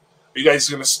guys going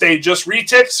to stay just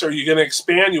Retics? Or are you going to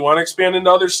expand? You want to expand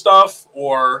into other stuff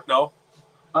or no?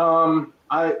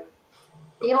 I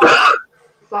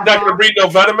not going to breed no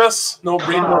venomous? No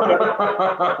breeding no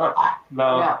venomous?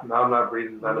 No, I'm not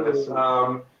breeding venomous.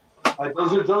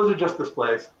 Those are just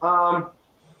displays.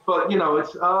 But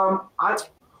it's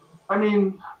I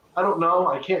mean, I don't know.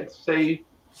 I can't say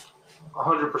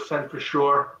 100% for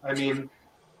sure. I mean,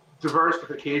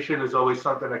 diversification is always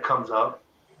something that comes up.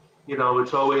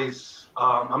 It's always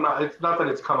it's not that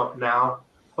it's come up now,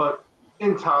 but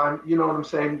in time, you know what I'm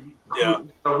saying? Yeah.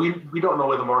 We don't know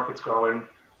where the market's going.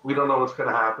 We don't know what's going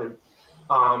to happen.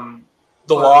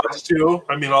 The laws too.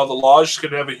 I mean, all the laws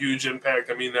could have a huge impact.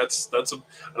 I mean, I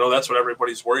know that's what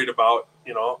everybody's worried about.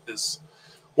 Is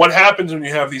what happens when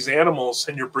you have these animals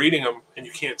and you're breeding them and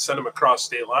you can't send them across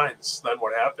state lines. Then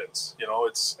what happens?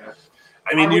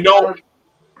 I mean,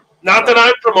 not that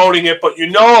I'm promoting it, but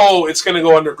it's going to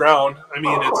go underground. I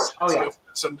mean,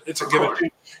 it's a given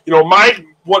thing.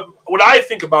 What I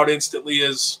think about instantly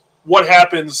is what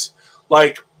happens.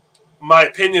 Like, my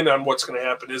opinion on what's going to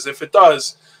happen is if it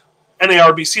does,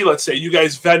 NARBC, let's say you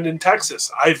guys vend in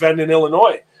Texas, I vend in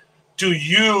Illinois. Do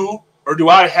you or do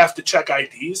I have to check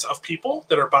IDs of people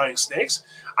that are buying snakes?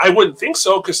 I wouldn't think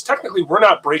so, because technically we're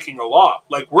not breaking a law.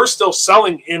 Like, we're still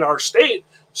selling in our state.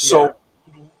 So,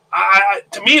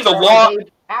 to me, the law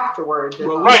afterwards,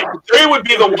 right? They would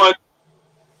be the one.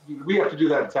 We have to do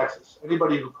that in Texas.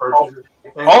 Anybody who purchases.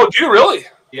 Oh, do you really?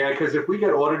 Yeah, because if we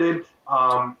get audited,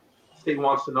 state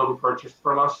wants to know who purchased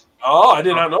from us. Oh, I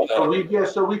did not know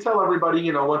that. So we tell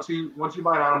everybody, once you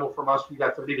buy an animal from us, we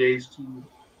got 30 days to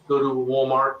go to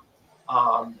Walmart.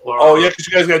 Because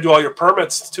you guys got to do all your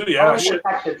permits too. Yeah, it's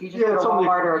only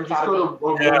Walmart or Academy.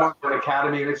 Walmart or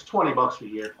Academy, and it's $20 a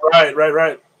year.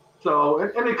 Right. So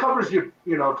and it covers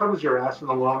covers your ass in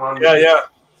the long run. Yeah.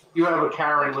 You have a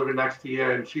Karen living next to you,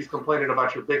 and she's complaining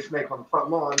about your big snake on the front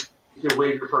lawn. You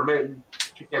waive your permit, and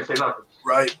she can't say nothing.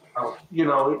 Right.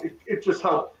 It just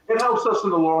helps. It helps us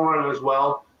in the long run as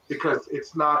well, because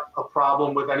it's not a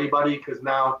problem with anybody. Because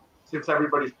now, since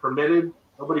everybody's permitted,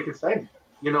 nobody can say anything.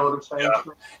 You know what I'm saying?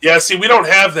 Yeah. See, we don't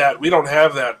have that. We don't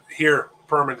have that here,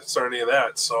 permits or any of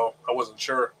that. So I wasn't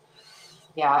sure.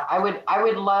 Yeah, I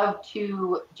would love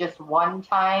to just one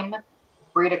time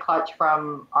breed a clutch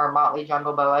from our Motley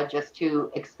Jungle Boa just to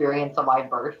experience a live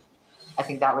birth. I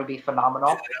think that would be phenomenal.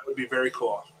 Yeah, that would be very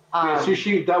cool.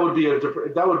 That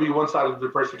would be one side of the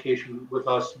diversification with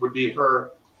us, would be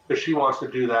her, because she wants to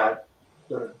do that.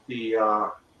 I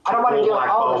don't want to do it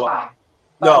all the time.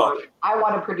 No, I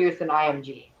want to produce an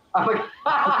IMG. Oh my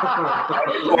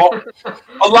Well,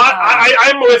 a lot.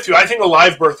 I'm with you. I think a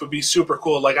live birth would be super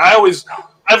cool. Like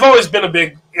I've always been a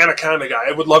big anaconda guy.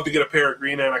 I would love to get a pair of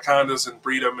green anacondas and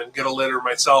breed them and get a litter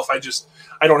myself. I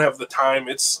don't have the time.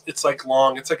 It's like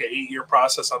long. It's like an 8-year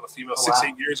process on the female,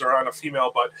 6-8 years are on a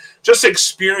female. But just to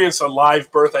experience a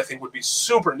live birth, I think would be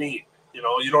super neat. You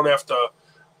know, you don't have to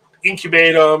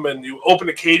incubate them, and you open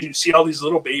a cage and you see all these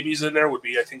little babies in there. Would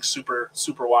be, I think, super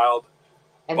super wild.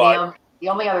 And but the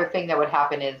only other thing that would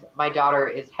happen is my daughter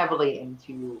is heavily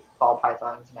into ball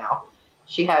pythons now.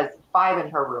 She has 5 in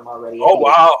her room already. Oh,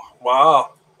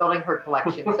 wow. Building her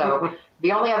collection. So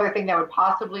the only other thing that would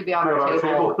possibly be on her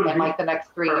table in like the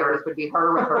next 3 years would be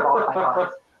her with her ball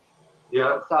pythons.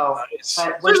 Yeah. So nice.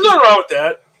 There's nothing wrong with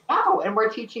that. No, and we're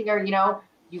teaching her, you know,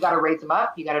 you got to raise them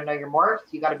up. You got to know your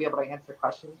morphs. You got to be able to answer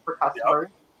questions for customers.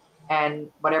 Yep. And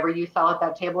whatever you sell at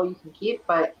that table, you can keep.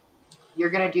 But you're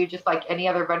going to do just like any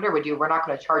other vendor would do. We're not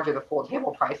going to charge her the full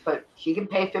table price, but she can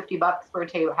pay $50 for a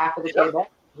table, half of the table.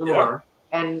 Yeah.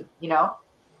 And, you know,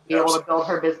 be able to build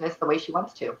her business the way she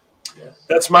wants to. Yes.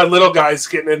 That's my little guy's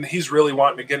getting in. He's really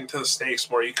wanting to get into the snakes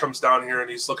more. He comes down here and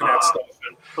he's looking at stuff.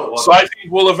 And so I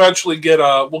think we'll eventually get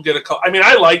a I mean,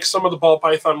 I like some of the ball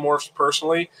python morphs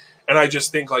personally, and I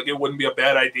just think like it wouldn't be a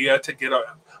bad idea to get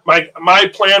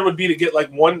my plan would be to get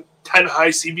like 10 high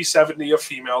CB70 of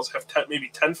females, have 10, maybe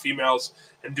 10 females,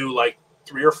 and do like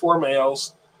 3 or 4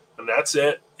 males, and that's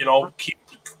it. You know,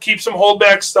 keep some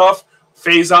holdback stuff,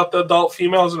 phase out the adult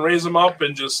females and raise them up,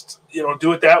 and just, you know,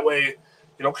 do it that way.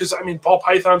 You know, because I mean, ball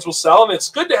pythons will sell, and it's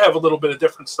good to have a little bit of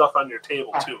different stuff on your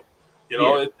table too. You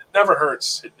know, it never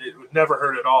hurts. It would never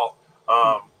hurt at all.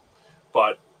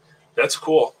 But that's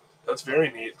cool. That's very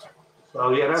neat.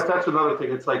 So yeah, that's another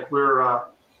thing. It's like we're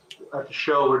at the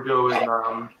show we're doing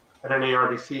at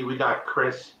NARBC. We got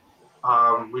Chris.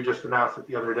 We just announced it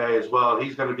the other day as well.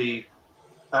 He's going to be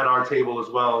at our table as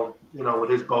well. You know,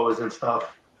 with his boas and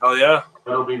stuff. Oh yeah,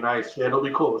 it'll be nice. Yeah, it'll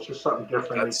be cool. It's just something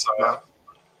different.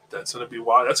 That's gonna be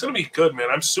wild. That's gonna be good, man.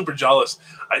 I'm super jealous.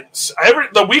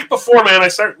 The week before, man, I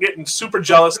start getting super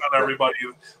jealous on everybody.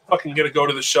 Fucking gonna go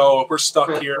to the show. We're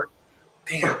stuck here.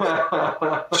 Damn.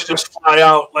 Should just fly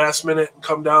out last minute and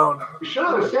come down. You should.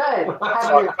 So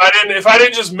if I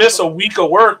didn't just miss a week of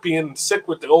work being sick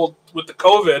with the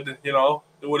COVID, you know,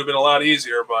 it would have been a lot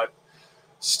easier. But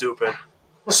stupid.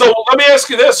 So let me ask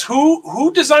you this: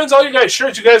 Who designs all you guys'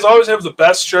 shirts? You guys always have the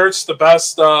best shirts, the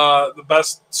best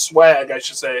swag, I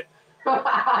should say.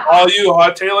 All you,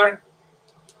 huh, Taylor?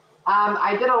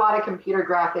 I did a lot of computer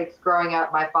graphics growing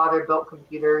up. My father built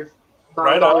computers, so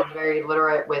right I was very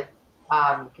literate with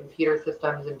computer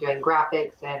systems and doing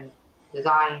graphics and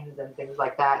designs and things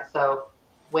like that. So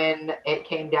when it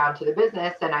came down to the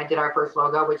business and I did our first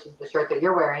logo, which is the shirt that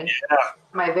you're wearing,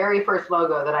 my very first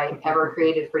logo that I ever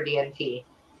created for DNT.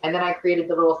 And then I created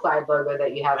the little side logo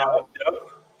that you have on.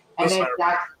 And then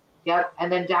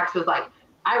Dax was like,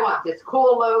 I want this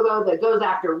cool logo that goes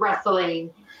after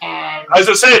wrestling. And I was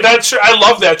gonna say that shirt. I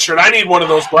love that shirt. I need one of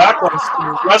those black ones.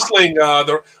 Wrestling,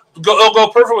 it'll go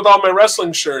perfect with all my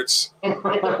wrestling shirts. It's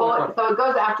a bullet, so it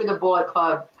goes after the Bullet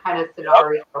Club kind of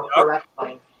scenario for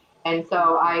wrestling. And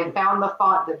so I found the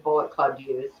font that Bullet Club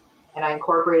used, and I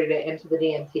incorporated it into the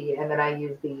DNT, and then I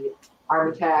used the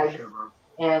army tags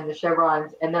and the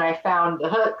chevrons, and then I found the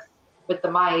hooks with the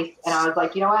mice, and I was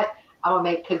like, you know what? I'm gonna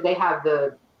make, because they have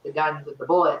the guns with the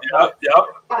bullets.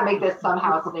 Gotta make this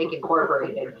somehow snake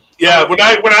incorporated. Yeah, when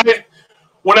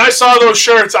I saw those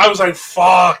shirts, I was like,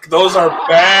 fuck, those are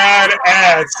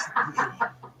badass.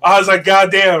 I was like,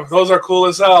 god damn, those are cool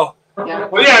as hell. Yeah.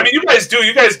 But yeah, I mean, you guys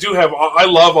do have. I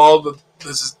love all the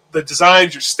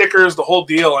designs, your stickers, the whole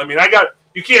deal. I mean,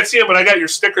 you can't see them, but I got your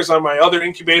stickers on my other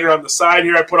incubator on the side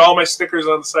here. I put all my stickers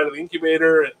on the side of the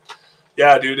incubator, and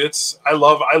yeah, dude, I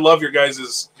love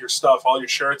your stuff, all your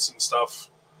shirts and stuff.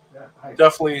 Yeah,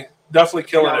 definitely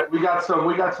killing it. We got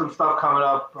some stuff coming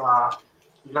up.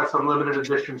 We got some limited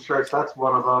edition shirts. That's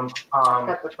one of them.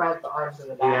 Got the front, the arms,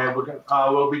 and the back. Yeah,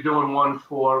 we'll be doing one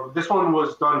for. This one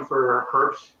was done for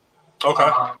Herps. Okay.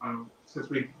 Since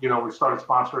we started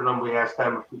sponsoring them, we asked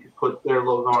them if we could put their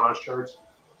logo on our shirts.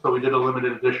 So we did a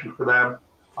limited edition for them.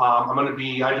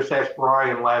 I just asked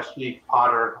Brian last week,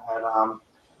 Potter at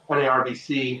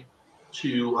NARBC,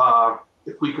 to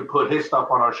if we could put his stuff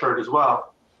on our shirt as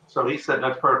well. So he said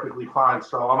that's perfectly fine.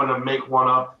 So I'm going to make one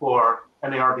up for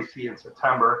NARBC in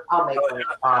September. I'll make one.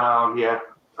 Yeah.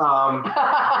 I'll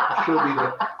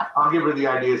give her the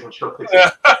ideas and she'll fix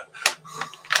it.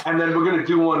 And then we're going to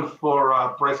do one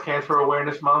for Breast Cancer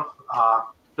Awareness Month.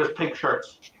 Just pink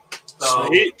shirts. So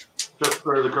sweet. Just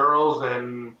for the girls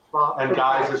and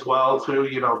guys as well too,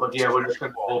 But yeah, we're just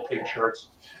going to do all pink shirts.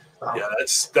 Yeah,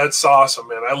 that's awesome,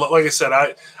 man. Like I said,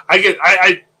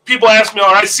 I people ask me, or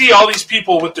I see all these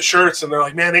people with the shirts, and they're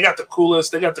like, man, they got the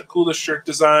coolest shirt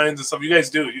designs and stuff. You guys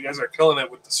do. You guys are killing it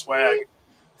with the swag,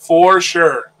 for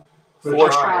sure.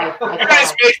 For sure.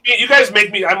 You guys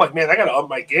make me. I'm like, man, I gotta up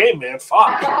my game, man.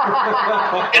 Fuck.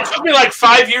 It took me like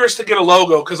 5 years to get a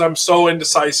logo because I'm so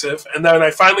indecisive, and then I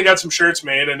finally got some shirts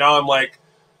made, and now I'm like,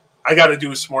 I got to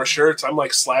do some more shirts. I'm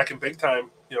like slacking big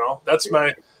time. You know, that's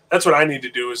what I need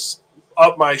to do is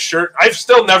up my shirt. I've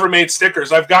still never made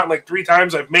stickers. I've gotten like 3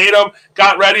 times. I've made them,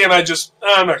 got ready, and I'm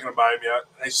not going to buy them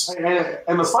yet.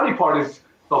 And the funny part is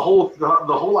the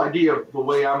whole idea of the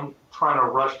way I'm trying to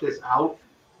rush this out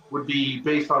would be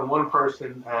based on one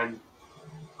person and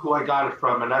who I got it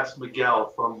from, and that's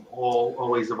Miguel from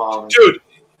Always Evolving. Dude,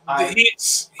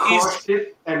 he's crushed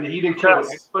it, and he didn't care what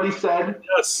anybody said.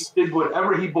 Yes. He did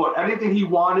whatever he bought, anything he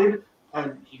wanted,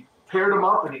 and he paired them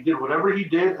up, and he did whatever he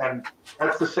did, and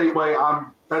that's the same way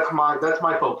that's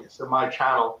my focus, and my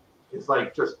channel is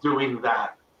like just doing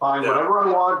that. Buying whatever I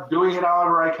want, doing it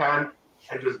however I can,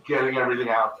 and just getting everything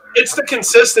out there. It's the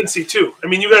consistency too. I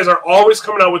mean, you guys are always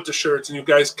coming out with the shirts, and you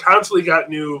guys constantly got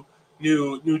new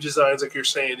designs, like you're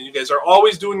saying, and you guys are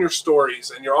always doing your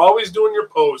stories, and you're always doing your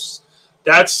posts.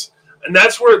 I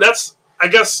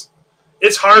guess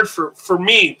it's hard for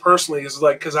me personally, is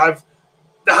like, because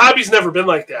the hobby's never been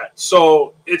like that.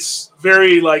 So it's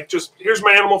very like, just here's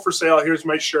my animal for sale, here's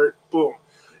my shirt, boom.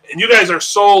 And you guys are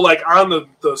so like on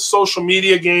the social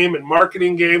media game and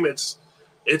marketing game. It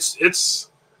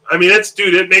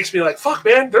makes me like, fuck,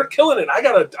 man, they're killing it. I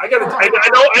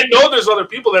know there's other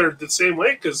people that are the same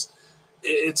way, because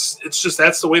it's just,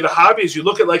 that's the way the hobby is. You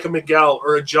look at like a Miguel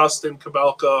or a Justin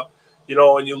Kabelka, you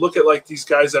know, and you look at like these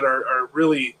guys that are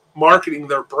really marketing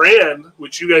their brand,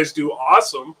 which you guys do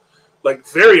awesome, like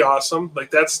very awesome.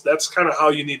 Like that's kind of how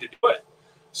you need to do it.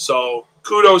 So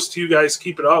kudos to you guys.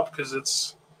 Keep it up, because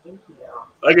it's,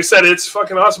 like I said, it's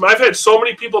fucking awesome. I've had so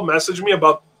many people message me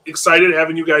about excited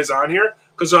having you guys on here,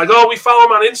 because they're like, oh, we follow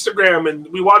them on Instagram and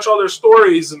we watch all their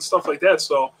stories and stuff like that.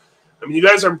 So, I mean, you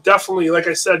guys are definitely, like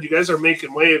I said, you guys are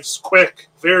making waves quick,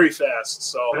 very fast.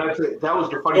 So that was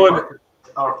the funny part.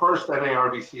 Our first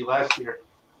NARBC last year,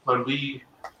 when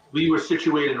we were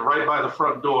situated right by the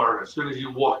front door. As soon as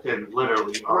you walked in,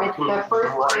 literally. Right, the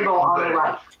first table on the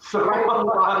right. So right when you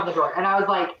walked in the door. And I was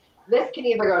like, this can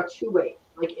either go 2 ways.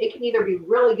 Like, it can either be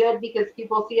really good because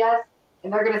people see us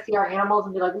and they're going to see our animals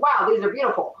and be like, wow, these are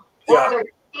beautiful. Or they're going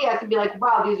to see us and be like,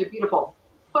 wow, these are beautiful.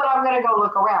 But I'm going to go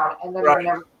look around, and then they're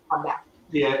never come back.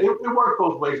 Yeah, it worked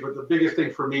both ways. But the biggest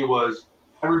thing for me was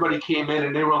everybody came in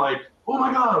and they were like, oh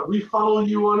my God, we follow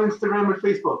you on Instagram and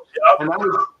Facebook. Yep. And that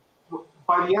was,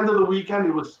 by the end of the weekend,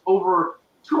 it was over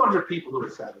 200 people who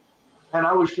had said it. And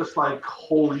I was just like,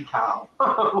 holy cow.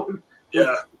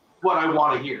 Yeah. What I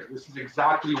want to hear. This is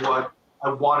exactly what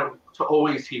I wanted to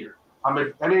always hear. I'm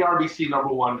at NARBC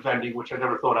 #1 vending, which I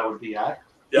never thought I would be at.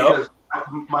 Yep. Because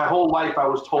my whole life I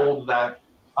was told that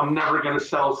I'm never going to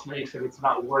sell snakes and it's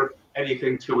not worth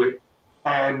anything to it.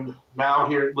 And now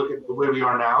here, look at the way we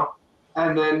are now.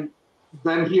 And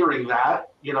then hearing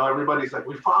that, you know, everybody's like,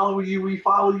 we follow you.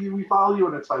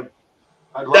 And it's like,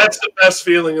 that's the best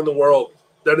feeling in the world.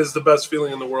 That is the best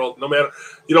feeling in the world. No matter,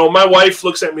 you know, my wife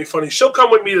looks at me funny. She'll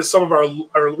come with me to some of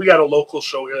our we got a local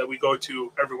show here that we go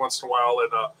to every once in a while.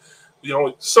 And, you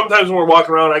know, sometimes when we're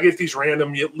walking around, I get these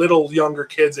random little younger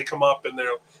kids. They come up and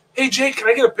they're, hey, Jake, can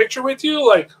I get a picture with you?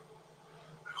 Like,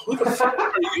 who the fuck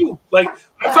are you? Like,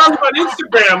 I found you on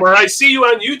Instagram, or I see you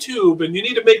on YouTube, and you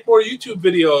need to make more YouTube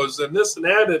videos and this and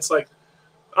that. And it's like,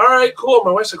 all right, cool.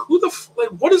 My wife's like,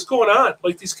 what is going on?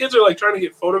 Like, these kids are like trying to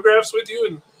get photographs with you,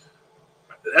 and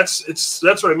that's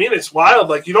what I mean. It's wild.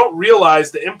 Like, you don't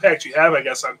realize the impact you have, I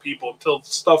guess, on people until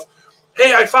stuff.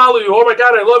 Hey, I follow you. Oh my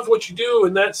God, I love what you do,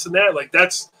 and that's and that. Like,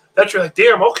 that's you're like,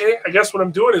 damn. Okay, I guess what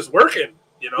I'm doing is working.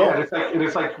 You know? Yeah,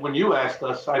 it's like when you asked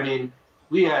us. I mean,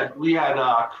 we had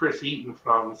Chris Eaton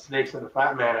from Snakes and the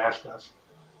Fat Man asked us.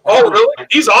 Oh, really?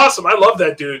 He's awesome. I love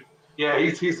that dude. Yeah,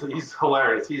 he's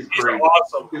hilarious. He's great.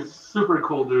 Awesome. He's super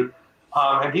cool, dude.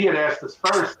 And he had asked us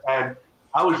first, and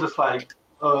I was just like,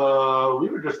 we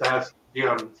were just asked to be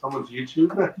on someone's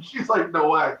YouTube. And she's like, no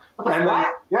way. And then,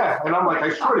 and I'm like, I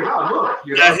swear to God, look.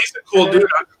 You know? Yeah, he's a cool dude.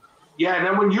 Yeah, and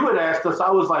then when you had asked us, I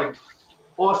was like,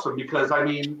 awesome, because I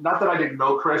mean, not that I didn't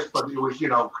know Chris, but it was, you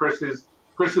know, Chris is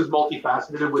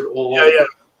multifaceted with all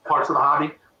parts of the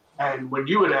hobby. And when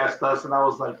you had asked us, and I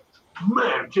was like,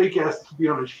 man, Jake asked to be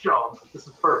on his show. This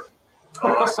is perfect.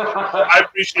 Awesome. I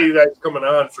appreciate you guys coming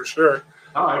on for sure.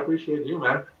 Oh, I appreciate you,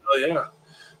 man. Oh yeah.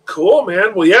 Cool,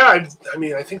 man. Well, yeah, I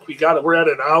mean, I think we got it. We're at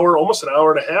an hour, almost an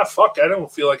hour and a half. Fuck, I don't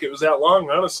feel like it was that long,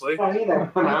 honestly. Not either.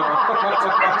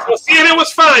 Well, see, and it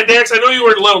was fine, Dax. I know you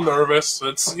were a little nervous.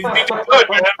 You did good,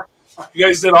 man. You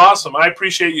guys did awesome. I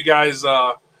appreciate you guys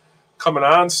coming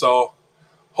on. So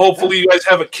hopefully you guys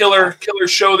have a killer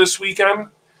show this weekend.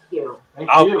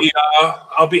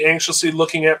 I'll be anxiously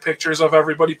looking at pictures of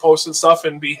everybody posting stuff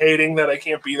and be hating that I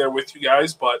can't be there with you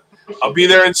guys, but I'll be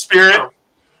there in spirit.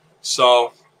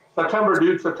 So September,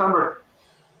 dude, September.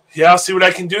 Yeah, I'll see what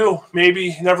I can do. Maybe,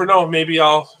 you never know. Maybe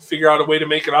I'll figure out a way to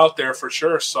make it out there for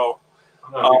sure. So,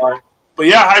 but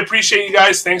yeah, I appreciate you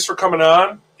guys. Thanks for coming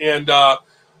on. And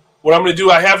what I'm going to do,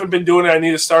 I haven't been doing it. I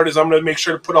need to start is I'm going to make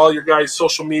sure to put all your guys'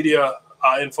 social media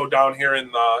info down here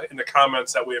in the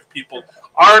comments. That way, if people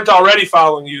aren't already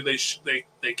following you,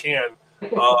 they can.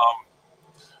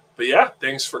 But yeah,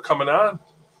 thanks for coming on.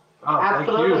 Oh,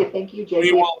 absolutely, thank you,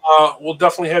 Jay. We'll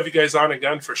definitely have you guys on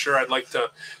again for sure. I'd like to,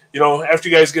 after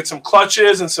you guys get some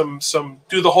clutches and some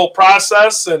do the whole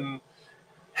process and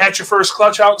hatch your first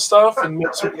clutch out and stuff and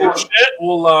make some cool shit.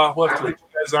 We'll have to get you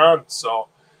guys on. So,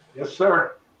 yes,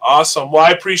 sir. Awesome. Well, I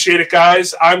appreciate it,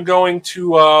 guys. I'm going to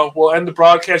we'll end the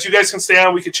broadcast. You guys can stay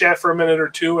on. We could chat for a minute or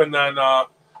two, and then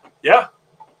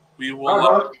we will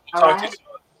we'll talk to you soon.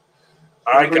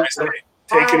 All right, guys.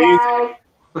 Take it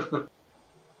easy.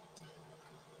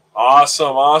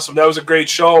 Awesome. That was a great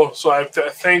show. So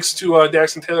thanks to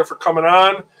Dax and Taylor for coming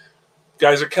on. You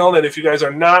guys are killing it. If you guys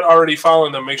are not already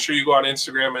following them, make sure you go on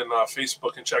Instagram and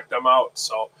Facebook and check them out.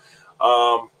 So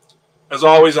as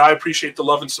always, I appreciate the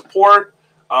love and support.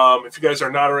 If you guys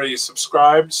are not already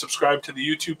subscribe to the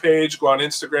YouTube page, go on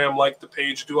Instagram, like the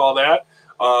page, do all that.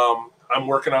 I'm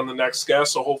working on the next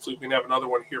guest, so hopefully we can have another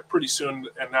one here pretty soon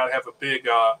and not have a big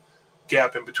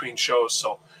gap in between shows.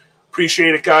 So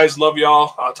appreciate it, guys. Love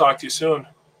y'all. I'll talk to you soon.